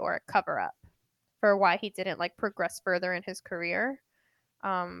lie or a cover up for why he didn't like progress further in his career.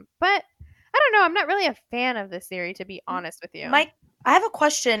 But I don't know. I'm not really a fan of this theory, to be honest with you. Mike, I have a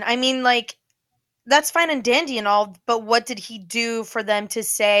question. I mean, like, that's fine and dandy and all, but what did he do for them to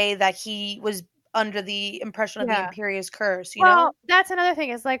say that he was under the impression of the Imperious Curse, you know? That's another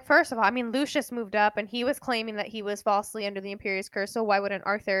thing is like, first of all, I mean, Lucius moved up and he was claiming that he was falsely under the Imperious Curse, so why wouldn't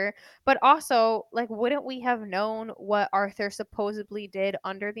Arthur? But also, like, wouldn't we have known what Arthur supposedly did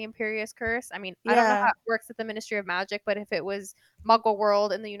under the Imperious Curse? I mean, I don't know how it works at the Ministry of Magic, but if it was Muggle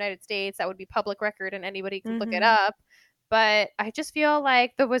World in the United States, that would be public record and anybody could look it up. But I just feel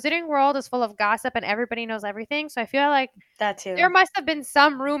like the wizarding world is full of gossip and everybody knows everything. So I feel like that too. There must have been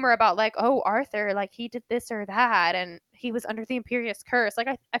some rumor about like, oh, Arthur, like he did this or that and he was under the Imperious Curse. Like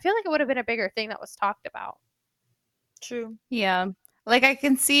I feel like it would have been a bigger thing that was talked about. True. Yeah. Like I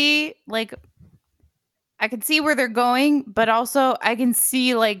can see where they're going, but also I can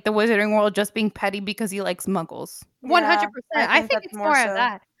see like the wizarding world just being petty because he likes muggles. 100%. I think it's more of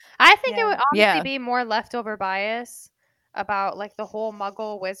that. I think it would honestly be more leftover bias about like the whole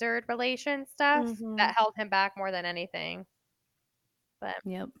Muggle wizard relation stuff that held him back more than anything. But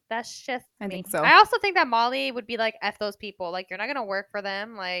that's just me. I think so. I also think that Molly would be like, F those people. Like, you're not going to work for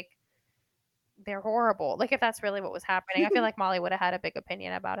them. Like, they're horrible. Like, if that's really what was happening, I feel like Molly would have had a big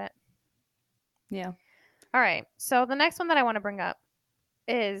opinion about it. Yeah. All right. So the next one that I want to bring up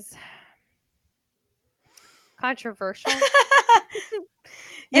is controversial.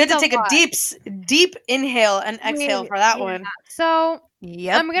 You had to take a deep inhale and exhale for that one. So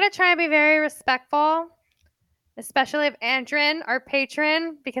I'm going to try and be very respectful, especially of Andrin, our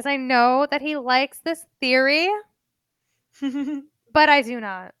patron, because I know that he likes this theory, but I do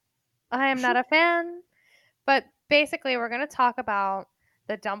not. I am not a fan. But basically, we're going to talk about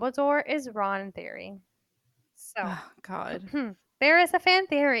the Dumbledore is Ron theory. So, God. There is a fan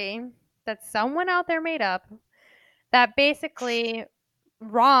theory that someone out there made up that basically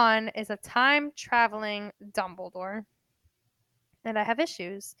Ron is a time-traveling Dumbledore. And I have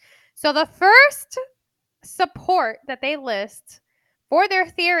issues. So the first support that they list for their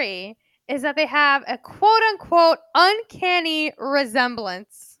theory is that they have a quote-unquote uncanny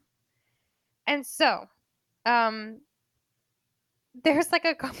resemblance. And so, there's like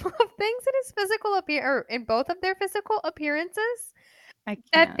a couple of things in his physical in both of their physical appearances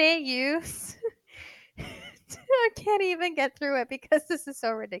that they use. I can't even get through it because this is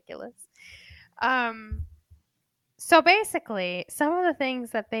so ridiculous. So basically, some of the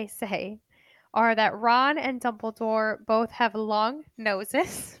things that they say are that Ron and Dumbledore both have long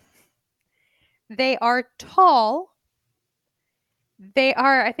noses. They are tall. They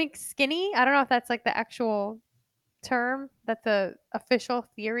are, I think, skinny. I don't know if that's like the actual term that the official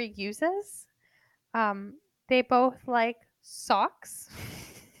theory uses. They both like socks.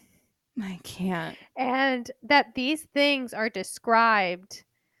 I can't. And that these things are described,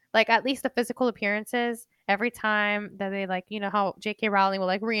 like at least the physical appearances, every time that they like, you know how J.K. Rowling will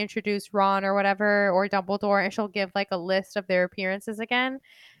like reintroduce Ron or whatever, or Dumbledore, and she'll give like a list of their appearances again.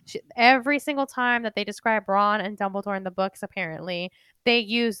 Every single time that they describe Ron and Dumbledore in the books, apparently, they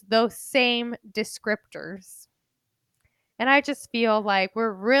use those same descriptors. And I just feel like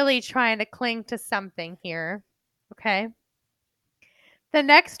we're really trying to cling to something here. Okay. The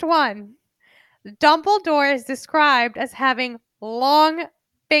next one. Dumbledore is described as having long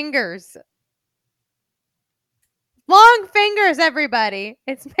fingers. Long fingers, everybody.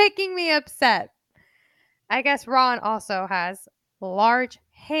 It's making me upset. I guess Ron also has large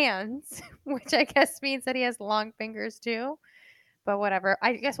hands, which I guess means that he has long fingers too. But whatever.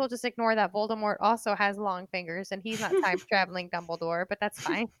 I guess we'll just ignore that Voldemort also has long fingers and he's not time traveling Dumbledore, but that's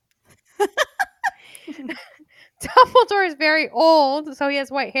fine. Dumbledore is very old, so he has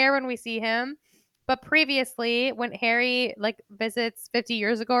white hair when we see him. But previously, when Harry like visits 50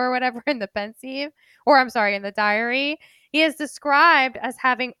 years ago or whatever in the Pensieve, or I'm sorry, in the diary, he is described as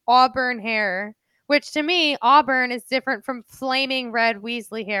having auburn hair, which to me, auburn is different from flaming red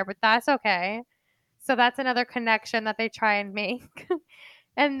Weasley hair, but that's okay. So that's another connection that they try and make.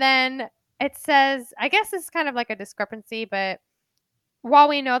 And then it says, I guess it's kind of like a discrepancy, but while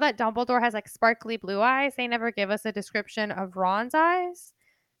we know that Dumbledore has like sparkly blue eyes, they never give us a description of Ron's eyes.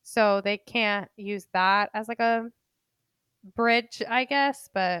 So they can't use that as like a bridge, I guess.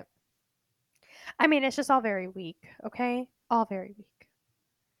 But I mean, it's just all very weak, okay? All very weak.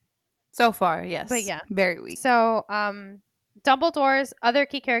 So far, yes. But yeah, very weak. So Dumbledore's other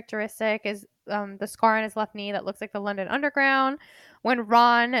key characteristic is the scar on his left knee that looks like the London Underground. When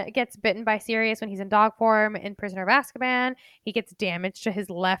Ron gets bitten by Sirius when he's in dog form in Prisoner of Azkaban, he gets damage to his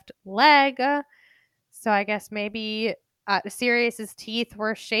left leg. So I guess maybe Sirius's teeth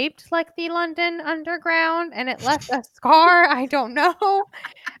were shaped like the London Underground and it left a scar. I don't know.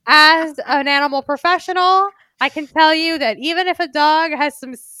 As an animal professional, I can tell you that even if a dog has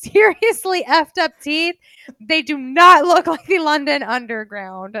some seriously effed up teeth, they do not look like the London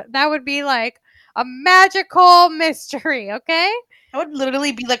Underground. That would be like a magical mystery, okay? That would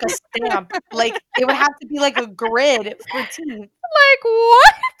literally be like a stamp. Like it would have to be like a grid for teeth. Like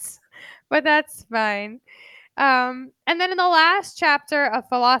what? But that's fine. And then in the last chapter of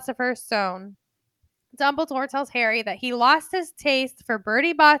Philosopher's Stone, Dumbledore tells Harry that he lost his taste for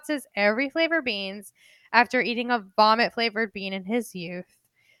Bertie Bott's every flavor beans after eating a vomit-flavored bean in his youth.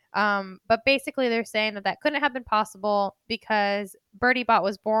 But basically, they're saying that that couldn't have been possible because Bertie Bott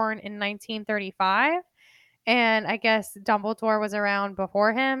was born in 1935. And I guess Dumbledore was around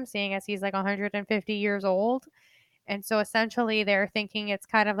before him, seeing as he's like 150 years old. And so essentially, they're thinking it's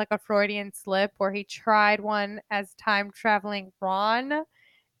kind of like a Freudian slip where he tried one as time traveling Ron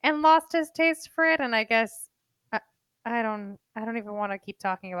and lost his taste for it. And I guess I don't even want to keep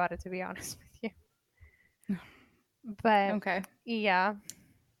talking about it, to be honest with you. But okay, yeah.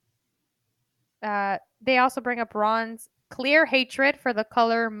 They also bring up Ron's clear hatred for the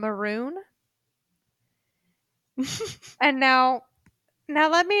color maroon. And now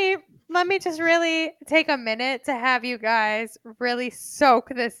let me just really take a minute to have you guys really soak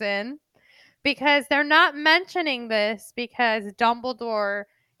this in, because they're not mentioning this because Dumbledore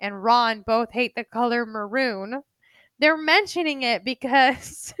and Ron both hate the color maroon. They're mentioning it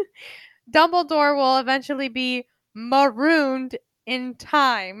because Dumbledore will eventually be marooned in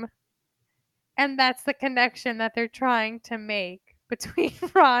time. And that's the connection that they're trying to make between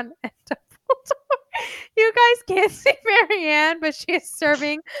Ron and Dumbledore. You guys can't see Marianne, but she is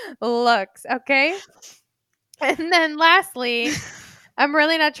serving looks, okay? And then lastly, I'm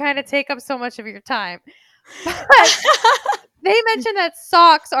really not trying to take up so much of your time, but they mentioned that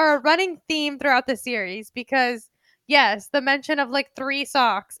socks are a running theme throughout the series because, yes, the mention of like 3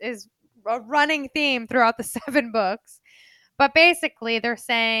 socks is a running theme throughout the 7 books. But basically, they're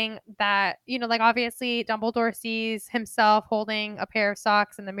saying that, you know, like obviously Dumbledore sees himself holding a pair of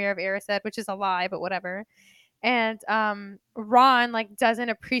socks in the Mirror of Erised, which is a lie, but whatever. And Ron like doesn't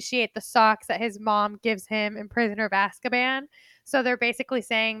appreciate the socks that his mom gives him in Prisoner of Azkaban. So they're basically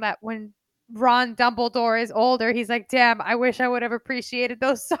saying that when Ron Dumbledore is older, he's like, damn, I wish I would have appreciated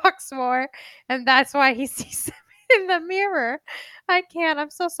those socks more. And that's why he sees them in the mirror. I can't. I'm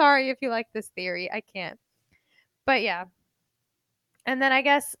so sorry if you like this theory. I can't. But yeah. And then I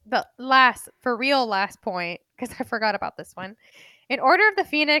guess the last point, because I forgot about this one, In Order of the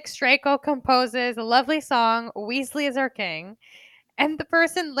Phoenix, Draco composes a lovely song, Weasley is our king. And the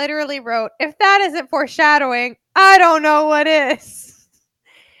person literally wrote, if that isn't foreshadowing, I don't know what is.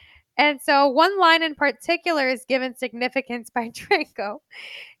 And so one line in particular is given significance by Draco.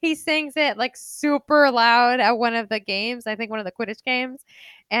 He sings it like super loud at one of the games, I think one of the Quidditch games.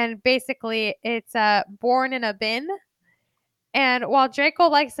 And basically it's born in a bin. And while Draco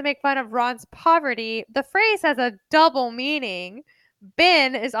likes to make fun of Ron's poverty, the phrase has a double meaning.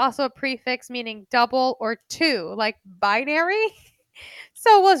 Bin is also a prefix meaning double or two, like binary.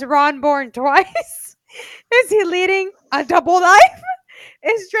 So was Ron born twice? Is he leading a double life?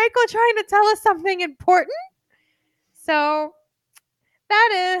 Is Draco trying to tell us something important? So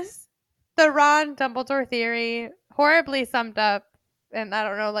that is the Ron Dumbledore theory, horribly summed up. And I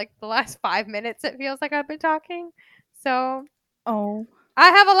don't know, like the last 5 minutes, it feels like I've been talking. So I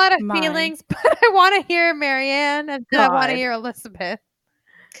have a lot of feelings, but I want to hear Marianne and I want to hear Elizabeth.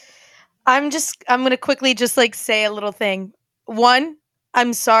 I'm going to quickly just like say a little thing. One,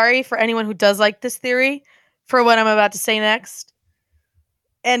 I'm sorry for anyone who does like this theory for what I'm about to say next.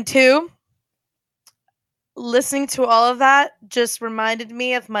 And two, listening to all of that just reminded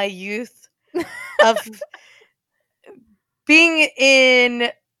me of my youth, of being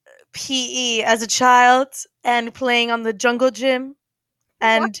in PE as a child and playing on the jungle gym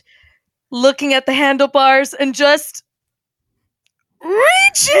and looking at the handlebars and just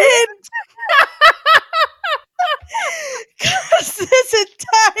reaching. Because this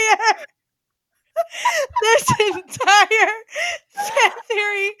entire fan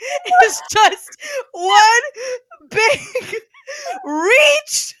theory is just one big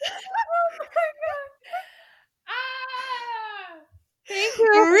reach. Oh my god. Thank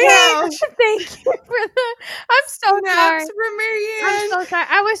you. Thank you for the. I'm so sorry. I'm so sorry.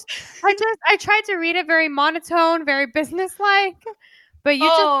 I tried to read it very monotone, very businesslike, but you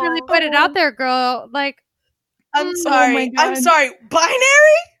just really put it out there, girl. Like, I'm sorry. I'm sorry.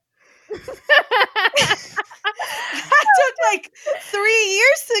 Binary? That took like 3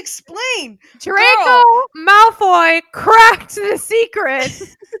 years to explain. Draco Malfoy cracked the secret.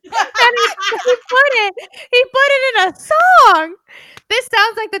 And he put it in a song. This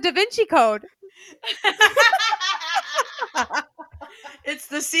sounds like the Da Vinci Code. It's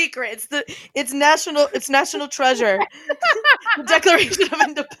the secret. It's national treasure. The Declaration of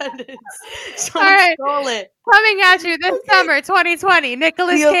Independence. Someone stole it. Coming at you this summer, 2020.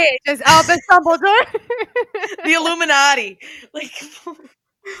 Nicolas Cage as Albus Dumbledore. The Illuminati. Like,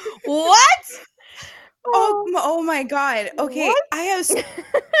 what? Oh my god. Okay, what? I have.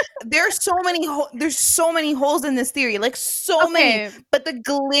 There's so many holes in this theory. Like many. But the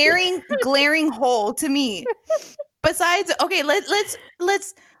glaring hole to me. Besides, okay, let's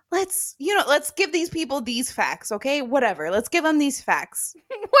give these people these facts, okay? Whatever. Let's give them these facts.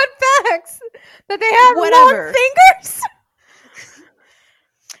 What facts? That they have long fingers?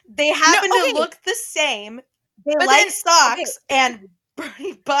 They happen to look the same. They like socks and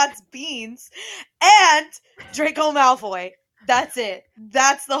Bernie Bot's beans and Draco Malfoy. That's it.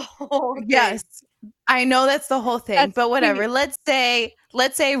 That's the whole thing. Yes. I know that's the whole thing, but whatever. Let's say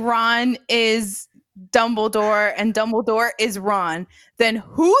Ron is Dumbledore and Dumbledore is Ron. Then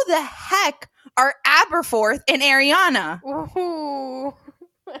who the heck are Aberforth and Ariana? Ooh,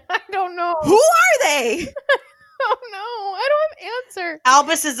 I don't know. Who are they? Oh no, I don't have an answer.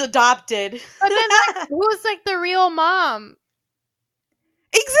 Albus is adopted. But then who's like the real mom?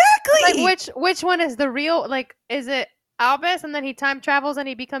 Exactly. Like which one is the real, like, is it Albus and then he time travels and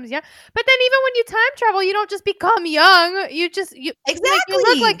he becomes young? But then even when you time travel, you don't just become young. You exactly, like, you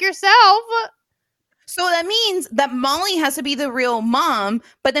look like yourself. So that means that Molly has to be the real mom,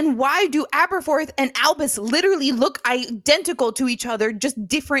 but then why do Aberforth and Albus literally look identical to each other, just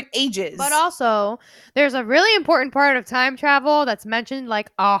different ages? But also, there's a really important part of time travel that's mentioned like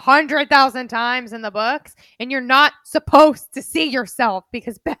 100,000 times in the books, and you're not supposed to see yourself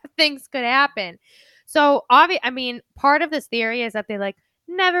because bad things could happen. So, part of this theory is that they like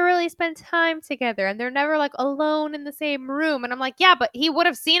never really spend time together and they're never like alone in the same room. And I'm like, yeah, but he would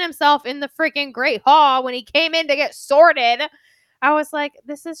have seen himself in the freaking Great Hall when he came in to get sorted. I was like,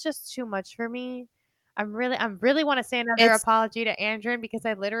 this is just too much for me. I really want to say another apology to Andrin because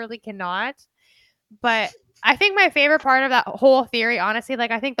I literally cannot. But I think my favorite part of that whole theory, honestly,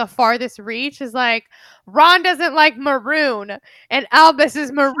 like I think the farthest reach is like Ron doesn't like maroon and Albus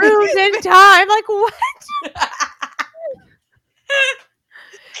is marooned in time. Like what?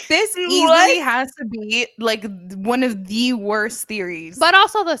 This easily has to be like one of the worst theories. But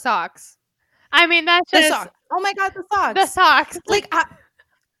also the socks. I mean, that's just... The socks. Oh my god, the socks. The socks. Like,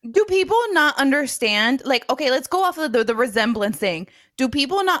 do people not understand? Like, okay, let's go off of the resemblance thing. Do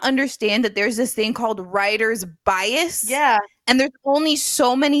people not understand that there's this thing called writer's bias? Yeah. And there's only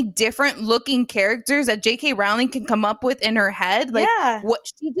so many different looking characters that J.K. Rowling can come up with in her head. Like, what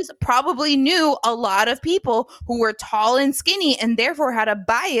she just probably knew a lot of people who were tall and skinny and therefore had a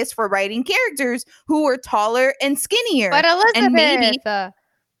bias for writing characters who were taller and skinnier. But Elizabeth, and maybe the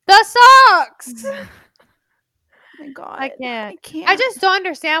socks. Oh my God. I can't. I just don't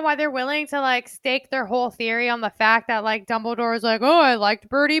understand why they're willing to like stake their whole theory on the fact that like Dumbledore is like, oh, I liked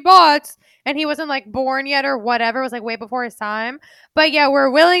Bertie Bott's, and he wasn't like born yet or whatever. It was like way before his time. But yeah,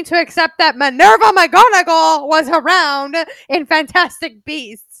 we're willing to accept that Minerva McGonagall was around in Fantastic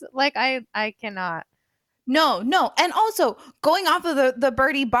Beasts. Like I cannot. No. And also going off of the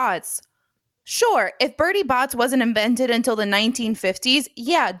Bertie Bott's. Sure, if Bertie Bott's wasn't invented until the 1950s,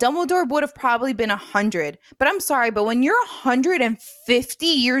 yeah, Dumbledore would have probably been 100. But I'm sorry, but when you're 150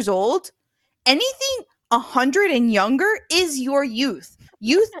 years old, anything 100 and younger is your youth.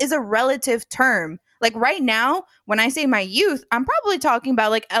 Youth is a relative term. Like right now, when I say my youth, I'm probably talking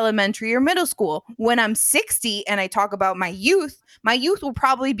about like elementary or middle school. When I'm 60 and I talk about my youth will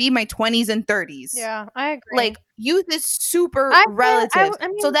probably be my 20s and 30s. Yeah, I agree. Like youth is super relative. I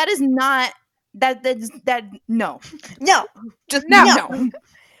mean, so that is not... That no just no.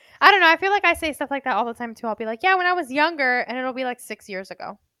 I don't know. I feel like I say stuff like that all the time too. I'll be like, yeah, when I was younger, and it'll be like 6 years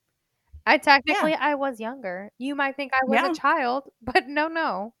ago. I was younger. You might think I was a child, but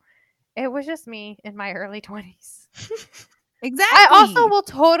no, it was just me in my early 20s. Exactly. I also will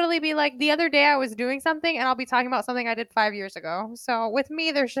totally be like, the other day I was doing something and I'll be talking about something I did 5 years ago. So with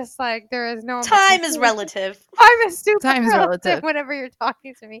me, there's just like, there is no... Time is relative. Time is relative whenever you're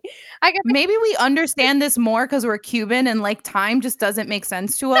talking to me. Maybe we understand this more because we're Cuban and like time just doesn't make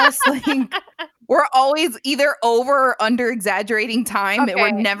sense to us. Like we're always either over or under exaggerating time. Okay.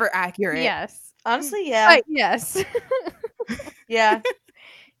 We're never accurate. Yes. Honestly, yeah. Yes. Yeah.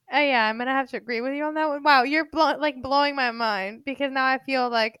 Yeah, I'm gonna have to agree with you on that one. Wow, you're blowing my mind because now I feel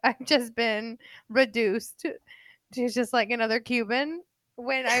like I've just been reduced to just like another Cuban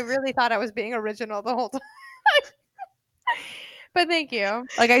when I really thought I was being original the whole time. But thank you.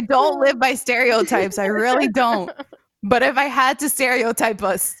 Like I don't live by stereotypes. I really don't. But if I had to stereotype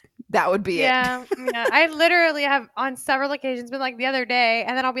us, that would be it. Yeah. I literally have on several occasions been like the other day,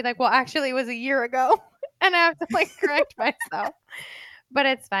 and then I'll be like, well, actually, it was a year ago, and I have to like correct myself. But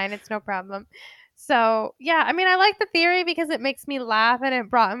it's fine. It's no problem. So, yeah, I mean, I like the theory because it makes me laugh and it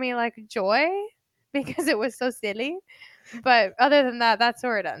brought me like joy because it was so silly. But other than that, that's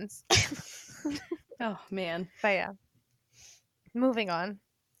where it ends. Oh, man. But yeah. Moving on.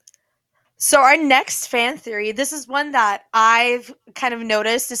 So our next fan theory, this is one that I've kind of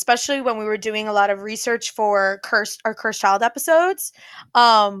noticed, especially when we were doing a lot of research for our Cursed Child episodes.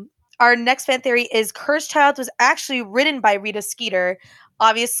 Our next fan theory is Cursed Child was actually written by Rita Skeeter.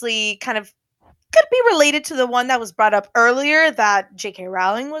 Obviously, kind of could be related to the one that was brought up earlier that J.K.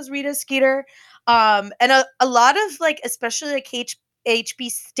 Rowling was Rita Skeeter. And a lot of like, especially like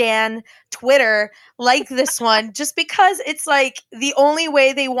HB Stan Twitter like this one just because it's like the only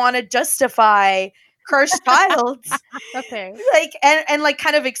way they want to justify Cursed Child. Okay. Like and like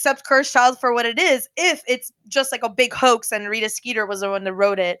kind of accept Cursed Child for what it is if it's just like a big hoax and Rita Skeeter was the one that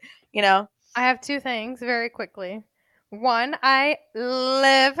wrote it, you know? I have two things very quickly. One, I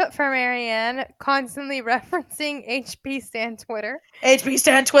live for Marianne constantly referencing HP Stan Twitter. HP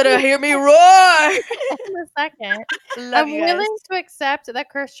Stan Twitter, hear me roar! The second, I'm willing to accept that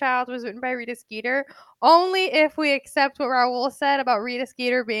Cursed Child was written by Rita Skeeter only if we accept what Raul said about Rita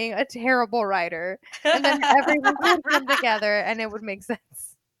Skeeter being a terrible writer. And then everyone would come together and it would make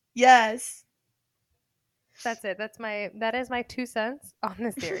sense. Yes. That's it. That is my 2 cents on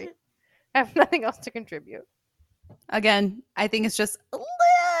this theory. I have nothing else to contribute. Again, I think it's just a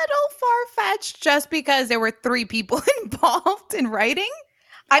little far-fetched just because there were 3 people involved in writing.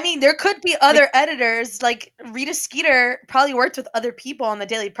 I mean, there could be other editors. Like, Rita Skeeter probably worked with other people on the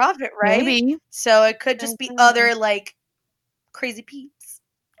Daily Prophet, right? Maybe. So it could just be other, like, crazy peeps.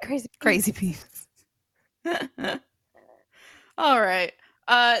 Crazy peeps. All right.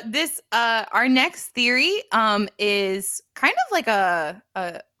 Our next theory is kind of like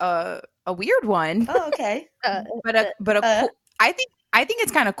a weird one. Oh, okay. I think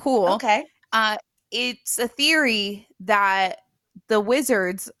it's kind of cool. Okay. It's a theory that the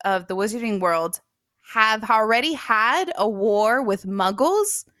wizards of the wizarding world have already had a war with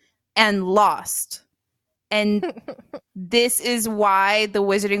muggles and lost. And this is why the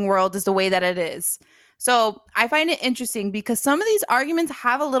wizarding world is the way that it is. So I find it interesting because some of these arguments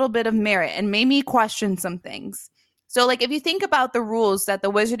have a little bit of merit and made me question some things. So like if you think about the rules that the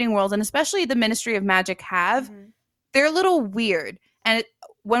Wizarding World and especially the Ministry of Magic have, they're a little weird. And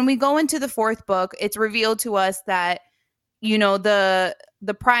when we go into the fourth book, it's revealed to us that, you know, the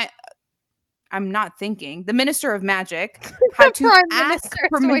Minister of Magic had to Prime ask Minister,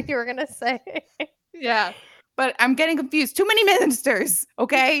 that's what you were gonna say. Yeah, but I'm getting confused. Too many ministers,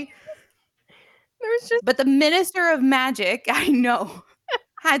 okay? But the Minister of Magic, I know,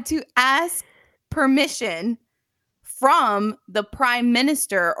 had to ask permission from the Prime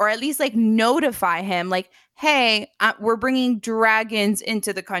Minister, or at least like notify him, like, hey, we're bringing dragons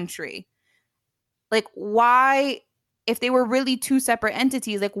into the country. Like, why, if they were really two separate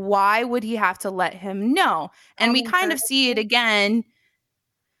entities, like, why would he have to let him know? And we kind of see it again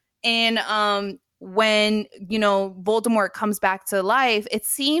in when, you know, Voldemort comes back to life. It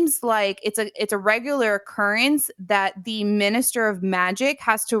seems like it's a regular occurrence that the Minister of Magic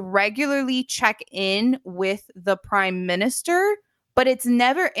has to regularly check in with the Prime Minister, but it's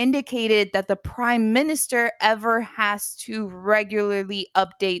never indicated that the Prime Minister ever has to regularly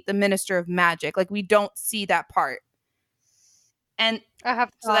update the Minister of Magic. Like, we don't see that part. And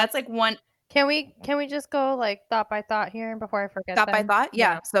so that's like one. Can we just go like thought by thought here before I forget? Thought by thought?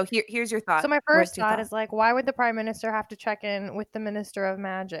 Yeah. So here's your thought. So my first thought is like, why would the Prime Minister have to check in with the Minister of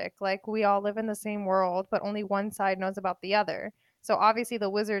Magic? Like, we all live in the same world, but only one side knows about the other. So obviously the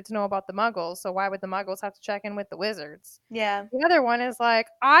wizards know about the muggles, so why would the muggles have to check in with the wizards? Yeah. The other one is like,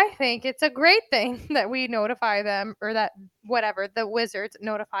 I think it's a great thing that we notify them, or that whatever, the wizards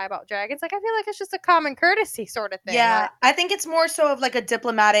notify about dragons. Like, I feel like it's just a common courtesy sort of thing. Yeah, I think it's more so of like a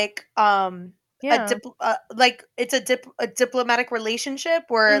diplomatic like it's a diplomatic relationship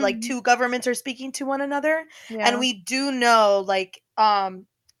where like two governments are speaking to one another. And we do know like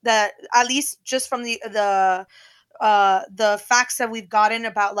that, at least just from the facts that we've gotten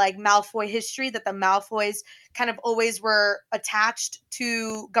about like Malfoy history, that the Malfoys kind of always were attached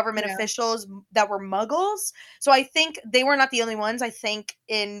to government officials that were muggles. So I think they were not the only ones. I think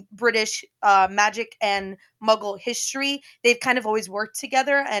in British magic and muggle history, they've kind of always worked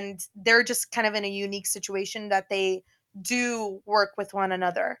together, and they're just kind of in a unique situation that they do work with one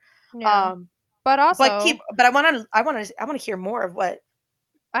another. But also, but I want to hear more of what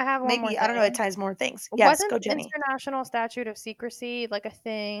I have one maybe more I don't know, it ties more things. Yes, go Jenny. International Statute of Secrecy like a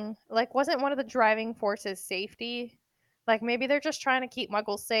thing? Like, wasn't one of the driving forces safety? Like, maybe they're just trying to keep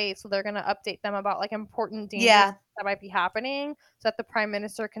muggles safe, so they're going to update them about like important dangers that might be happening, so that the Prime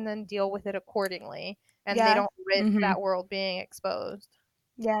Minister can then deal with it accordingly, and they don't risk that world being exposed.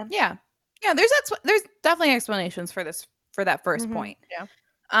 Yeah. There's definitely explanations for that first point.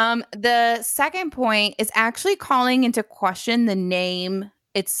 The second point is actually calling into question the name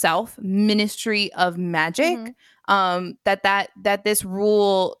itself, Ministry of Magic. That this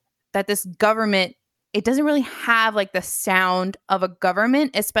rule, that this government, it doesn't really have like the sound of a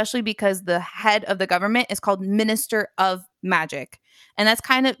government, especially because the head of the government is called Minister of Magic. And that's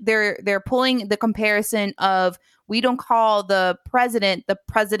kind of, they're pulling the comparison of, we don't call the president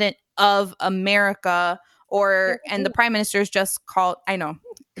of America, and the Prime Minister is just called, I know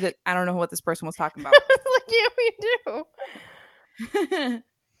that, I don't know what this person was talking about. Like, yeah, we do.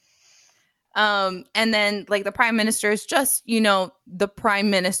 And then like the Prime Minister is just, you know, the Prime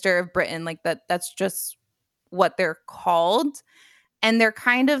Minister of Britain, like that's just what they're called. And they're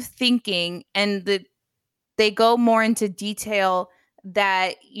kind of thinking, and they go more into detail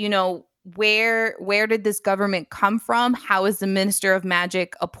that, you know, where did this government come from? How is the Minister of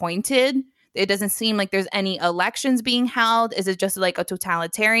Magic appointed? It doesn't seem like there's any elections being held. Is it just like a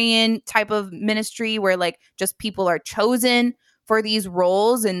totalitarian type of ministry where like just people are chosen for these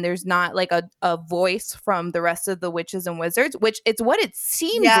roles, and there's not like a voice from the rest of the witches and wizards, which it's what it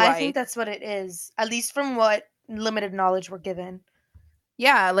seems like. I think that's what it is, at least from what limited knowledge we're given.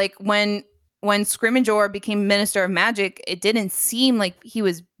 Yeah, like when Scrimgeour became Minister of Magic, it didn't seem like he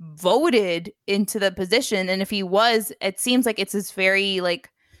was voted into the position, and if he was, it seems like it's this very like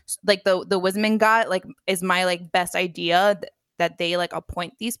the Wizengamot like is my like best idea that they like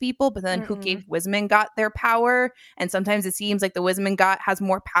appoint these people, but then who gave Wizengamot their power? And sometimes it seems like the Wizengamot has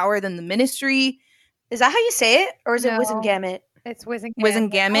more power than the Ministry. Is that how you say it, or is it Wizengamot? It's Wizengamot.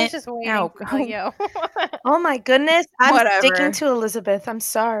 Wizengamot. I was just waiting for you. Oh my goodness, I'm sticking to Elizabeth. I'm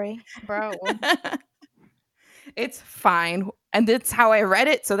sorry, bro. It's fine, and that's how I read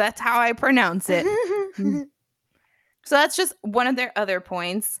it, so that's how I pronounce it. So that's just one of their other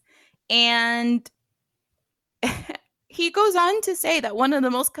points. And he goes on to say that one of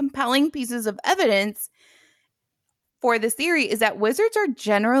the most compelling pieces of evidence for this theory is that wizards are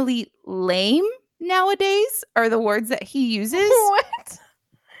generally lame nowadays, are the words that he uses. What?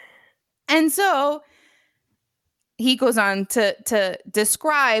 And so he goes on to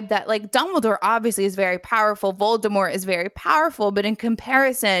describe that like Dumbledore obviously is very powerful, Voldemort is very powerful, but in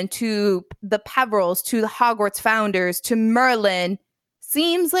comparison to the Peverils, to the Hogwarts founders, to Merlin,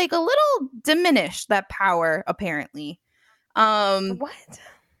 seems like a little diminished, that power apparently. What?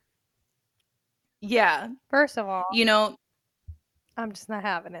 Yeah. First of all, You know, I'm just not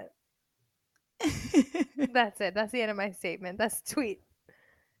having it. That's it. That's the end of my statement. That's the tweet.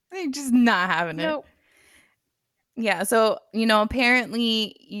 they're just not having it. Nope. Yeah, so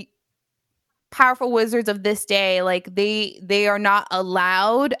apparently powerful wizards of this day, like they are not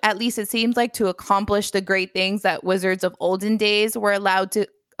allowed, at least it seems like, to accomplish the great things that wizards of olden days were allowed to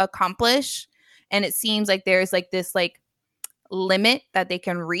accomplish. And it seems like there's like this like limit that they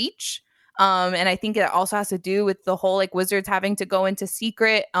can reach. And I think it also has to do with the whole like wizards having to go into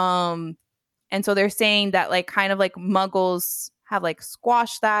secret. And so they're saying that like kind of like muggles have like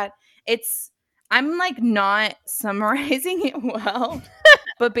squashed that. I'm like not summarizing it well,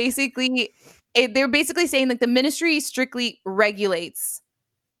 but basically they're basically saying like the ministry strictly regulates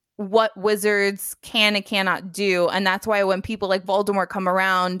what wizards can and cannot do. And that's why when people like Voldemort come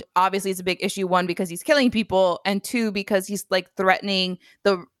around, obviously it's a big issue. One, because he's killing people, and two, because he's like threatening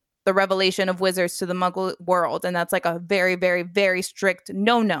the revelation of wizards to the Muggle world. And that's like a very, very, very strict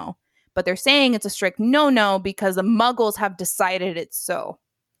no. But they're saying it's a strict no because the Muggles have decided it's so.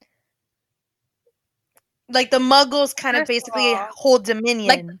 Like the Muggles kind of basically hold dominion.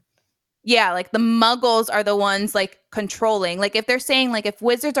 Like, yeah, like the Muggles are the ones like controlling. Like if they're saying like if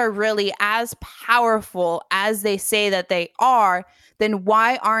wizards are really as powerful as they say that they are, then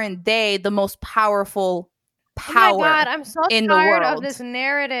why aren't they the most powerful power? Oh my God, I'm so tired of this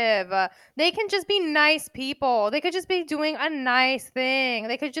narrative. They can just be nice people. They could just be doing a nice thing.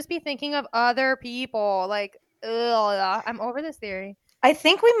 They could just be thinking of other people. Like, ugh, I'm over this theory. I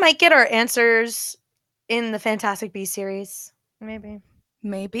think we might get our answers in the Fantastic Beasts series. Maybe.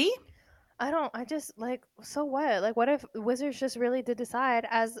 I just like, so what? Like, what if wizards just really did decide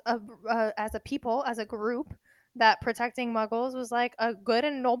as a people, as a group, that protecting Muggles was like a good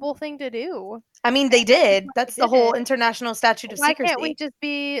and noble thing to do? I mean, they did. That's the whole international statute of secrecy. Why can't we just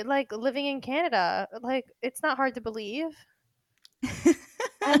be like living in Canada? Like, it's not hard to believe.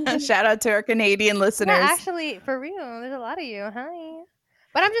 Shout out to our Canadian listeners. Yeah, actually, for real, there's a lot of you. Hi.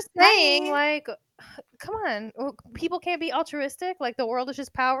 But I'm just saying, like, come on. People can't be altruistic. Like, the world is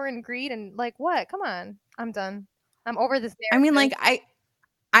just power and greed and, like, what? Come on. I'm done. I'm over this narrative. I mean, like,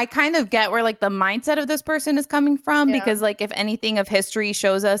 I kind of get where, like, the mindset of this person is coming from because, like, if anything of history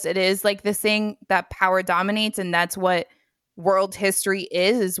shows us, it is, like, this thing that power dominates, and that's what world history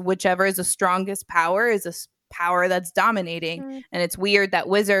is whichever is the strongest power is a power that's dominating. And it's weird that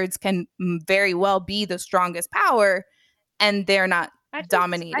wizards can very well be the strongest power, and they're not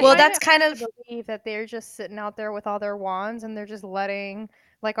dominating. Well, that's kind of believe that they're just sitting out there with all their wands and they're just letting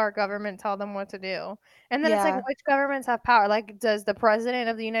like our government tell them what to do. And then it's like, which governments have power? Like, does the president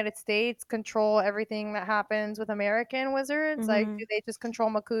of the United States control everything that happens with American wizards? Like, do they just control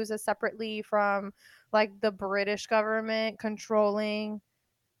MACUSA separately from like the British government controlling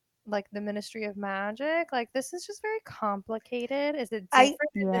like the Ministry of Magic? Like, this is just very complicated. Is it different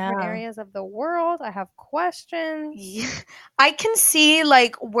in different areas of the world? I have questions. I can see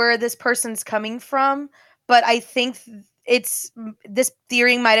like where this person's coming from, but I think this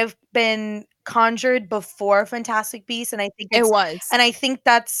theory might have been conjured before Fantastic Beasts, and I think it was. And I think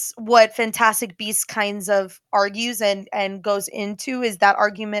that's what Fantastic Beasts kinds of argues and goes into, is that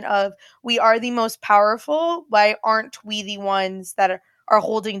argument of we are the most powerful. Why aren't we the ones that are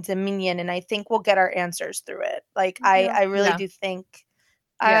holding dominion? And I think we'll get our answers through it. Like, I really do think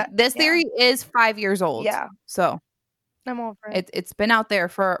this theory is 5 years old. Yeah. So I'm over it. It's been out there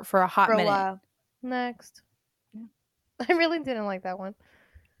for a hot minute. While. Next. I really didn't like that one.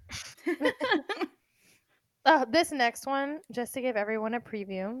 This next one, just to give everyone a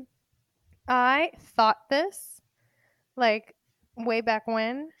preview. I thought this like way back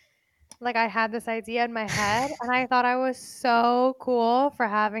when. Like, I had this idea in my head, and I thought I was so cool for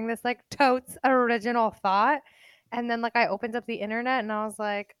having this, like, totes original thought. And then, like, I opened up the internet, and I was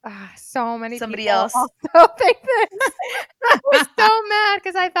like, so many somebody people else also think this. I was so mad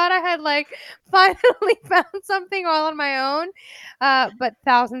because I thought I had, like, finally found something all on my own. But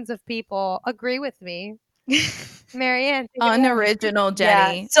thousands of people agree with me. Marianne. Unoriginal,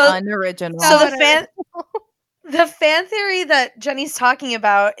 Jenny. Yeah. So, unoriginal. So the fan theory that Jenny's talking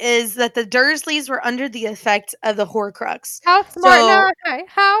about is that the Dursleys were under the effect of the Horcrux. How smart am I?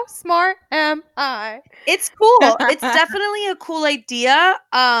 How smart am I? It's cool. It's definitely a cool idea.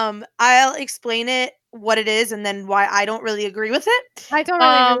 I'll explain it, what it is, and then why I don't really agree with it. I don't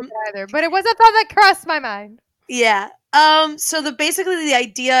really agree with it either, but it was a thought that crossed my mind. Yeah. So basically the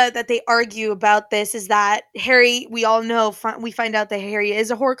idea that they argue about this is that Harry, we all know, we find out that Harry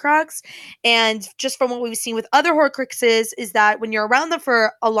is a Horcrux, and just from what we've seen with other Horcruxes, is that when you're around them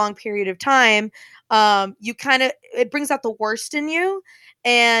for a long period of time, you kind of, it brings out the worst in you,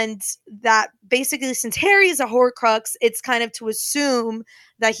 and that basically, since Harry is a Horcrux, it's kind of to assume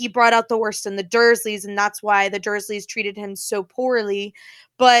that he brought out the worst in the Dursleys, and that's why the Dursleys treated him so poorly.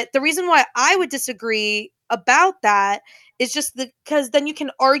 But the reason why I would disagree about that is just because then you can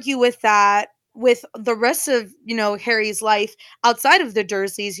argue with that with the rest of, Harry's life outside of the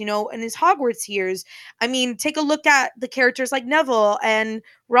Dursleys, in his Hogwarts years. I mean, take a look at the characters like Neville and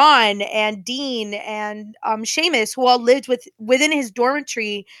Ron and Dean and Seamus, who all lived within his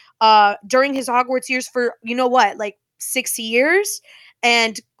dormitory during his Hogwarts years for, like 60 years.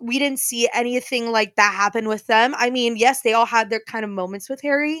 And we didn't see anything like that happen with them. I mean, yes, they all had their kind of moments with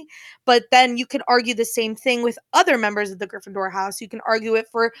Harry, but then you can argue the same thing with other members of the Gryffindor house. You can argue it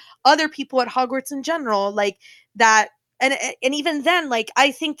for other people at Hogwarts in general, like that. And even then, like,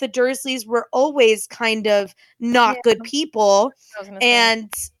 I think the Dursleys were always kind of not good people,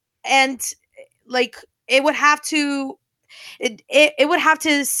 and like it would have to it would have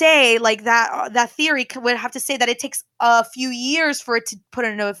to say like that theory would have to say that it takes a few years for it to put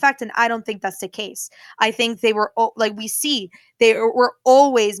into effect, and I don't think that's the case. I think they were like we see they were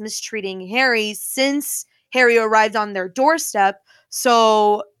always mistreating Harry since Harry arrived on their doorstep.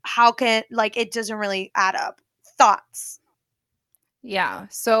 So how can, like, it doesn't really add up. Thoughts? Yeah.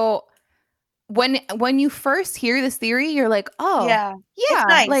 So when you first hear this theory, you're like, oh, Yeah.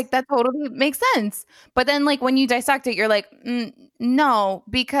 yeah, like that totally makes sense. But then, like, when you dissect it, you're like, no,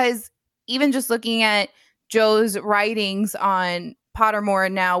 because even just looking at Joe's writings on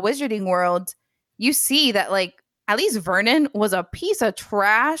Pottermore, now Wizarding World, you see that, like, at least Vernon was a piece of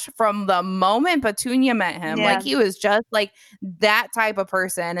trash from the moment Petunia met him. Yeah. Like, he was just like that type of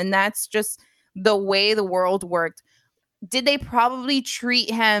person, and that's just the way the world worked. Did they probably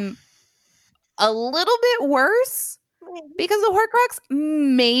treat him a little bit worse because of Horcrux?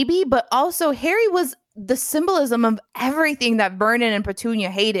 Maybe, but also Harry was the symbolism of everything that Vernon and Petunia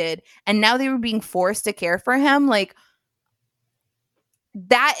hated, and now they were being forced to care for him. Like,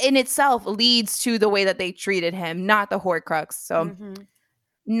 that in itself leads to the way that they treated him, not the Horcrux. So,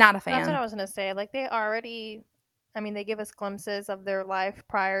 not a fan. That's what I was going to say. Like, they give us glimpses of their life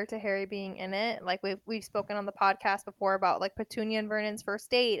prior to Harry being in it. Like, we've spoken on the podcast before about, like, Petunia and Vernon's first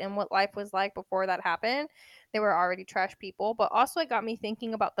date and what life was like before that happened. They were already trash people. But also it got me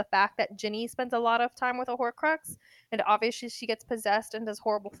thinking about the fact that Ginny spends a lot of time with a Horcrux. And obviously she gets possessed and does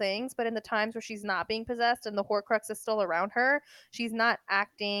horrible things. But in the times where she's not being possessed and the Horcrux is still around her, she's not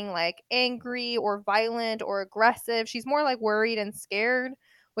acting, like, angry or violent or aggressive. She's more, like, worried and scared,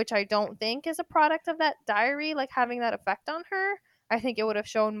 which I don't think is a product of that diary, like, having that effect on her. I think it would have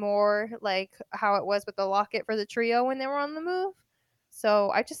shown more, like, how it was with the locket for the trio when they were on the move. So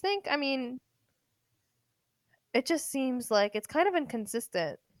I just think, it just seems like it's kind of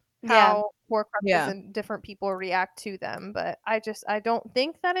inconsistent how Horcruxes and different people react to them. But I don't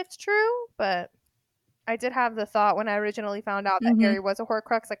think that it's true, but I did have the thought when I originally found out that Harry was a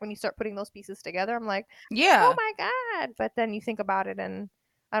Horcrux, like, when you start putting those pieces together, I'm like, oh my God. But then you think about it and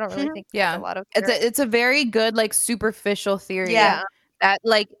I don't really think a lot of it's a very good, like, superficial theory. Yeah. That,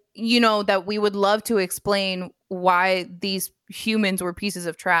 like, that we would love to explain why these humans were pieces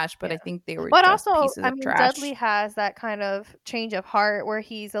of trash, but I think they were just pieces of trash. Dudley has that kind of change of heart where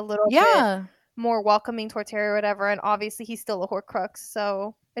he's a little bit more welcoming towards Harry or whatever, and obviously he's still a Horcrux,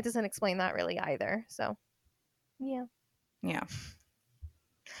 so it doesn't explain that really either. So yeah.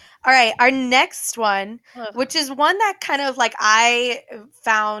 All right, our next one, which is one that kind of, like, I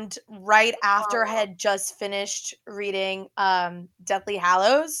found right after I had just finished reading Deathly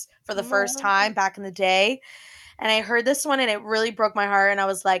Hallows for the first time back in the day. And I heard this one and it really broke my heart. And I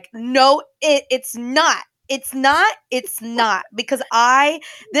was like, no, it's not. It's not. It's not. Because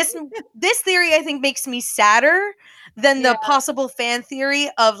this theory, I think, makes me sadder than the possible fan theory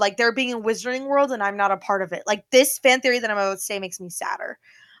of, like, there being a Wizarding World and I'm not a part of it. Like, this fan theory that I'm about to say makes me sadder.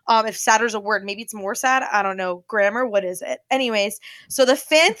 If sadder's a word, maybe it's more sad. I don't know. Grammar, what is it? Anyways, so the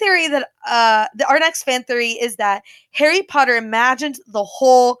fan theory that our next fan theory is that Harry Potter imagined the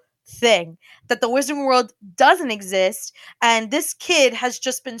whole thing, that the Wizarding World doesn't exist, and this kid has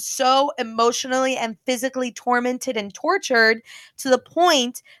just been so emotionally and physically tormented and tortured to the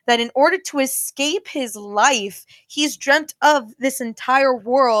point that in order to escape his life, he's dreamt of this entire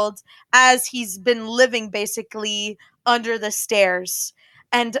world as he's been living basically under the stairs.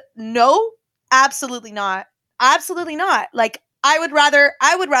 And no, absolutely not. Absolutely not. Like, I would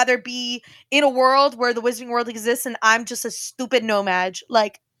rather be in a world where the wizarding world exists and I'm just a stupid nomad.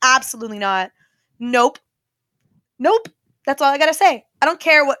 Like, absolutely not. Nope. Nope. That's all I gotta say. I don't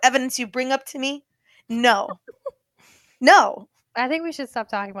care what evidence you bring up to me. No. No. I think we should stop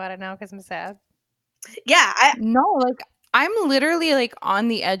talking about it now because I'm sad. Yeah. No, like I'm literally like on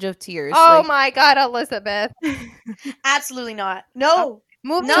the edge of tears. Oh like, my God, Elizabeth. Absolutely not. No.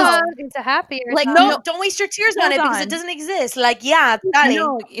 Move No. on into happier. Like, times. No, don't waste your tears on Hold it because on. it doesn't exist. Like, yeah,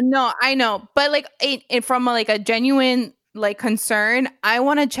 dale. No, I know, but like it from like a genuine like concern, I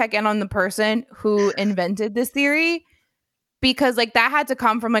want to check in on the person who invented this theory because like that had to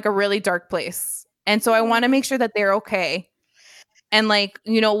come from like a really dark place, and so I want to make sure that they're okay. And like,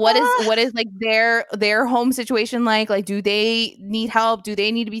 you know, what is like their home situation like? Like, do they need help? Do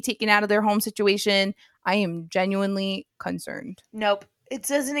they need to be taken out of their home situation? I am genuinely concerned. Nope. It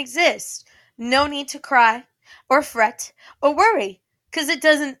doesn't exist. No need to cry or fret or worry. Because it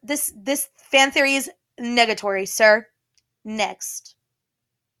doesn't this fan theory is negatory, sir. Next.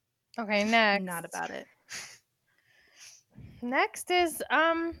 Okay, next. Not about it. Next is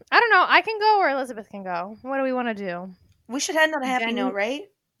I don't know. I can go or Elizabeth can go. What do we want to do? We should end on a happy note, right?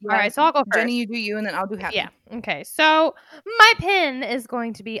 Yeah. All right, so I'll go first. Jenny, you do you, and then I'll do happy. Yeah. Okay. So my pin is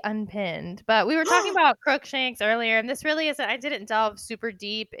going to be unpinned, but we were talking about Crookshanks earlier, and this really isn't. I didn't delve super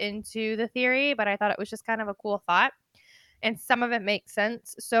deep into the theory, but I thought it was just kind of a cool thought, and some of it makes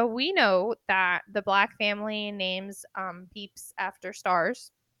sense. So we know that the Black family names peeps after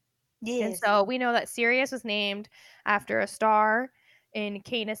stars. Yes. And so we know that Sirius was named after a star in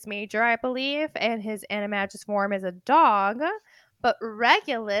Canis Major, I believe, and his Animagus form is a dog. But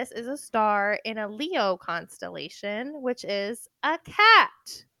Regulus is a star in a Leo constellation, which is a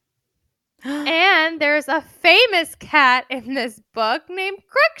cat. And there's a famous cat in this book named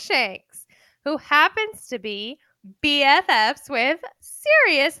Crookshanks, who happens to be BFFs with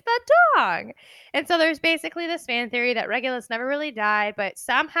Sirius the dog. And so there's basically this fan theory that Regulus never really died, but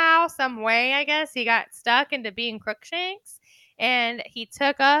somehow, some way, I guess, he got stuck into being Crookshanks. And he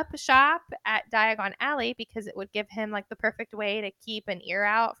took up shop at Diagon Alley because it would give him like the perfect way to keep an ear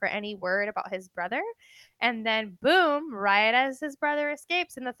out for any word about his brother. And then boom, right as his brother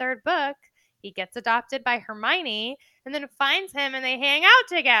escapes in the third book, he gets adopted by Hermione and then finds him and they hang out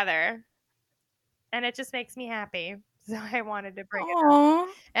together. And it just makes me happy. So I wanted to bring it up.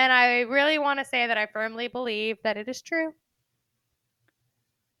 And I really want to say that I firmly believe that it is true.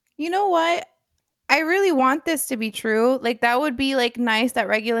 You know what? I really want this to be true. Like that would be like nice that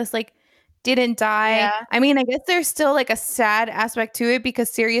Regulus like didn't die. Yeah. I mean, I guess there's still like a sad aspect to it because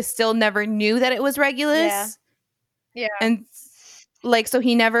Sirius still never knew that it was Regulus. Yeah. And like so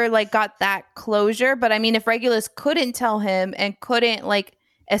he never like got that closure. But I mean, if Regulus couldn't tell him and couldn't like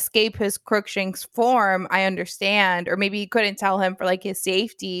escape his Crookshanks form, I understand. Or maybe he couldn't tell him for like his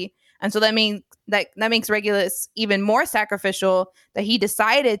safety. And so that means that makes Regulus even more sacrificial that he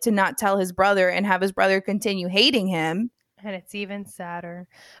decided to not tell his brother and have his brother continue hating him. And it's even sadder.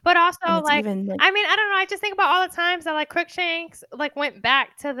 But also like I mean, I don't know, I just think about all the times that like Crookshanks like went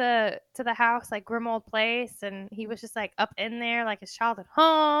back to the house, like Grimmauld Place, and he was just like up in there like his childhood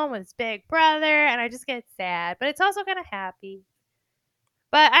home with his big brother, and I just get sad. But it's also kind of happy.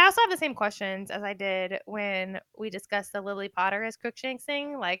 But I also have the same questions as I did when we discussed the Lily Potter as Crookshanks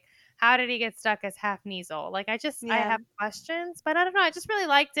thing. Like, how did he get stuck as half Kneazle? Like, I have questions, but I don't know. I just really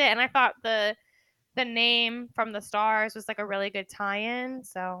liked it, and I thought the name from the stars was like a really good tie-in.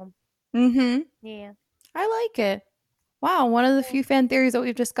 So, yeah, I like it. Wow, one of the few fan theories that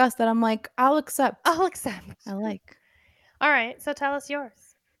we've discussed that I'm like, I'll accept. I like. All right, so tell us yours.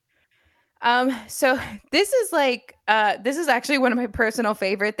 So this is like this is actually one of my personal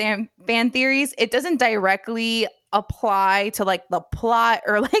favorite fan theories. It doesn't directly apply to like the plot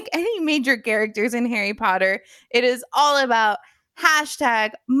or like any major characters in Harry Potter. It is all about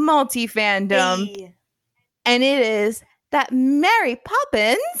 #multi-fandom. Hey. And it is that Mary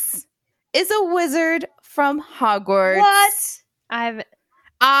Poppins is a wizard from Hogwarts. What?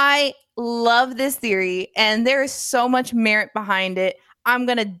 I love this theory, and there is so much merit behind it. I'm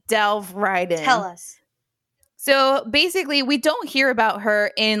going to delve right in. Tell us. So basically, we don't hear about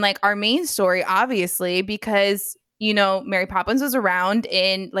her in like our main story, obviously, because, you know, Mary Poppins was around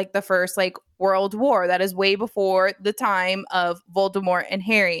in like the first like World War. That is way before the time of Voldemort and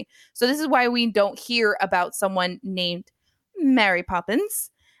Harry. So this is why we don't hear about someone named Mary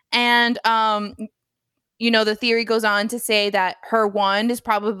Poppins. And, you know, the theory goes on to say that her wand is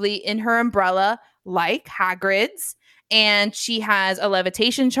probably in her umbrella, like Hagrid's. And she has a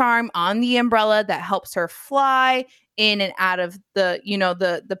levitation charm on the umbrella that helps her fly in and out of the, you know,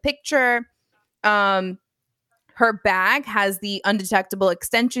 the picture. Her bag has the undetectable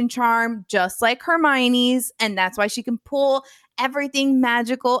extension charm, just like Hermione's, and that's why she can pull everything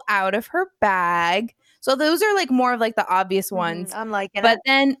magical out of her bag. So those are like more of like the obvious ones. I'm liking but it.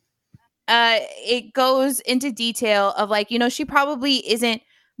 then it goes into detail of like, she probably isn't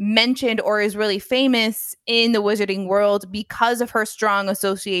mentioned or is really famous in the wizarding world because of her strong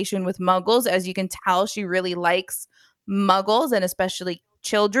association with muggles. As you can tell, she really likes muggles and especially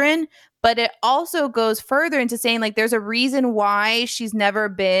children. But it also goes further into saying like there's a reason why she's never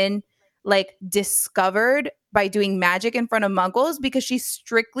been like discovered by doing magic in front of muggles, because she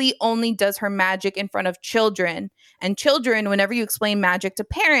strictly only does her magic in front of children. And children, whenever you explain magic to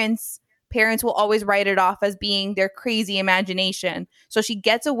parents will always write it off as being their crazy imagination. So she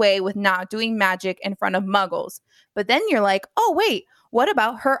gets away with not doing magic in front of muggles. But then you're like, oh, wait, what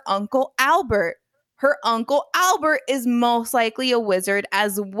about her Uncle Albert? Her Uncle Albert is most likely a wizard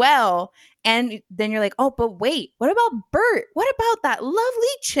as well. And then you're like, oh, but wait, what about Bert? What about that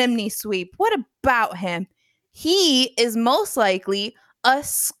lovely chimney sweep? What about him? He is most likely a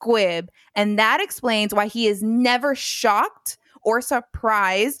squib. And that explains why he is never shocked or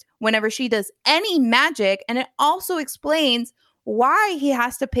surprised whenever she does any magic. And it also explains why he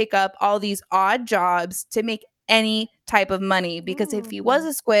has to pick up all these odd jobs to make any type of money. Because if he was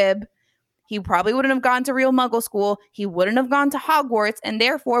a squib, he probably wouldn't have gone to real muggle school. He wouldn't have gone to Hogwarts and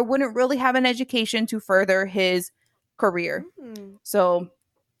therefore wouldn't really have an education to further his career. So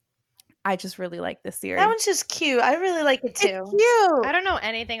I just really like this theory. That one's just cute. I really like it too. It's cute. I don't know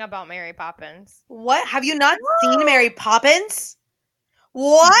anything about Mary Poppins. What? Have you not seen Mary Poppins?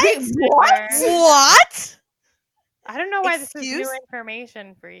 What? Wait, what? I don't know why this is Excuse? new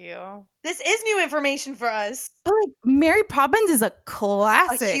information for you. This is new information for us. But like Mary Poppins is a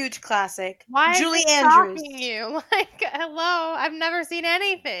classic. A huge classic. Why Julie is it Andrews. shocking you? Like, hello, I've never seen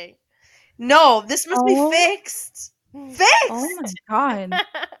anything. No, this must be fixed. Fixed. Oh my god.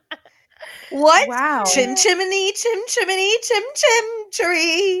 What? Wow. Chim chimney, chim chim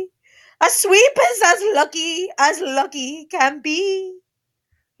tree. A sweep is as lucky can be.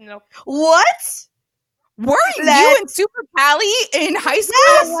 Nope. What? Weren't you in Super Pally in high school?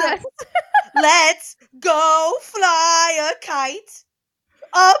 Yes. Let's go fly a kite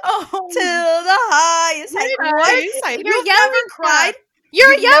up to the highest height. You're yelling cried.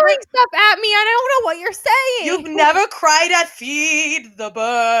 You're yelling stuff at me. I don't know what you're saying. You've never cried at Feed the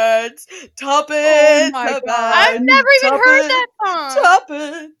Birds. Tuppence. Oh my God. I've never even heard that song.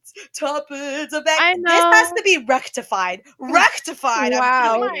 Tuppence. A bag. I know. This has to be rectified. Rectified.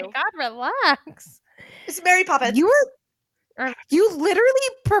 Wow. Oh my God, relax. It's Mary Poppins. You literally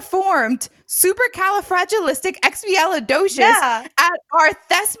performed Supercalifragilisticexpialidocious at our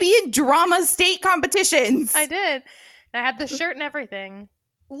thespian drama state competitions. I did. I had the shirt and everything.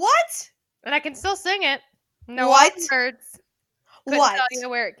 What? And I can still sing it. No What? words. Couldn't What? tell you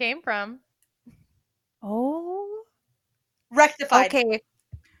where it came from. Oh. Rectified. Okay.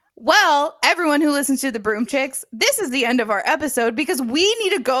 Well, everyone who listens to the Broom Chicks, this is the end of our episode because we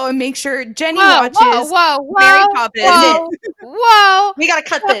need to go and make sure Jenny watches Mary Poppins. Whoa. We gotta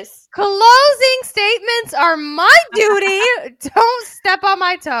cut this. Closing statements are my duty. Don't step on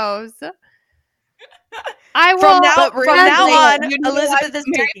my toes. I will. From now on, Elizabeth is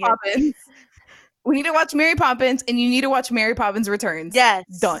Mary taking it. Poppins. We need to watch Mary Poppins, and you need to watch Mary Poppins Returns. Yes.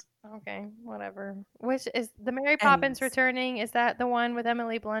 Done. Okay, whatever. Which is the Mary Poppins Returning? Is that the one with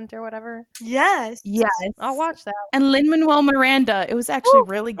Emily Blunt or whatever? Yes. Yes. I'll watch that. And Lin-Manuel Miranda. It was actually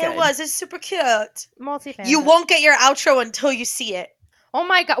really good. It was. It's super cute. Multi-fan. You won't get your outro until you see it. Oh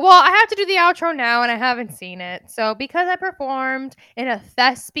my God. Well, I have to do the outro now and I haven't seen it. So because I performed in a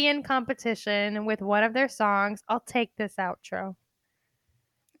thespian competition with one of their songs, I'll take this outro.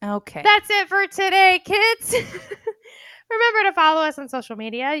 Okay. That's it for today, kids. Remember to follow us on social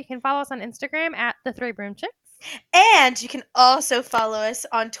media. You can follow us on Instagram at The Three Broom Chicks. And you can also follow us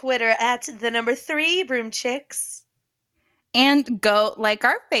on Twitter at @3 Broom Chicks. And go like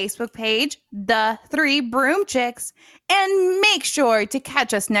our Facebook page, The Three Broom Chicks. And make sure to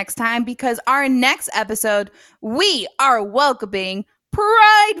catch us next time because our next episode, we are welcoming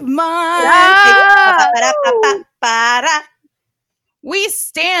Pride Month. We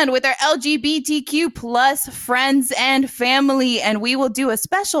stand with our LGBTQ plus friends and family, and we will do a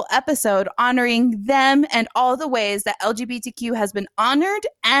special episode honoring them and all the ways that LGBTQ has been honored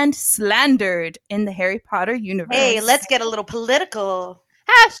and slandered in the Harry Potter universe. Hey, let's get a little political.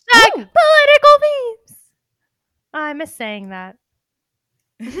 Hashtag political memes. I miss saying that.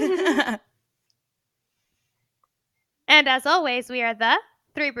 And as always, we are the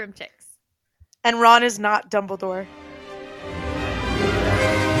Three Broom Chicks. And Ron is not Dumbledore.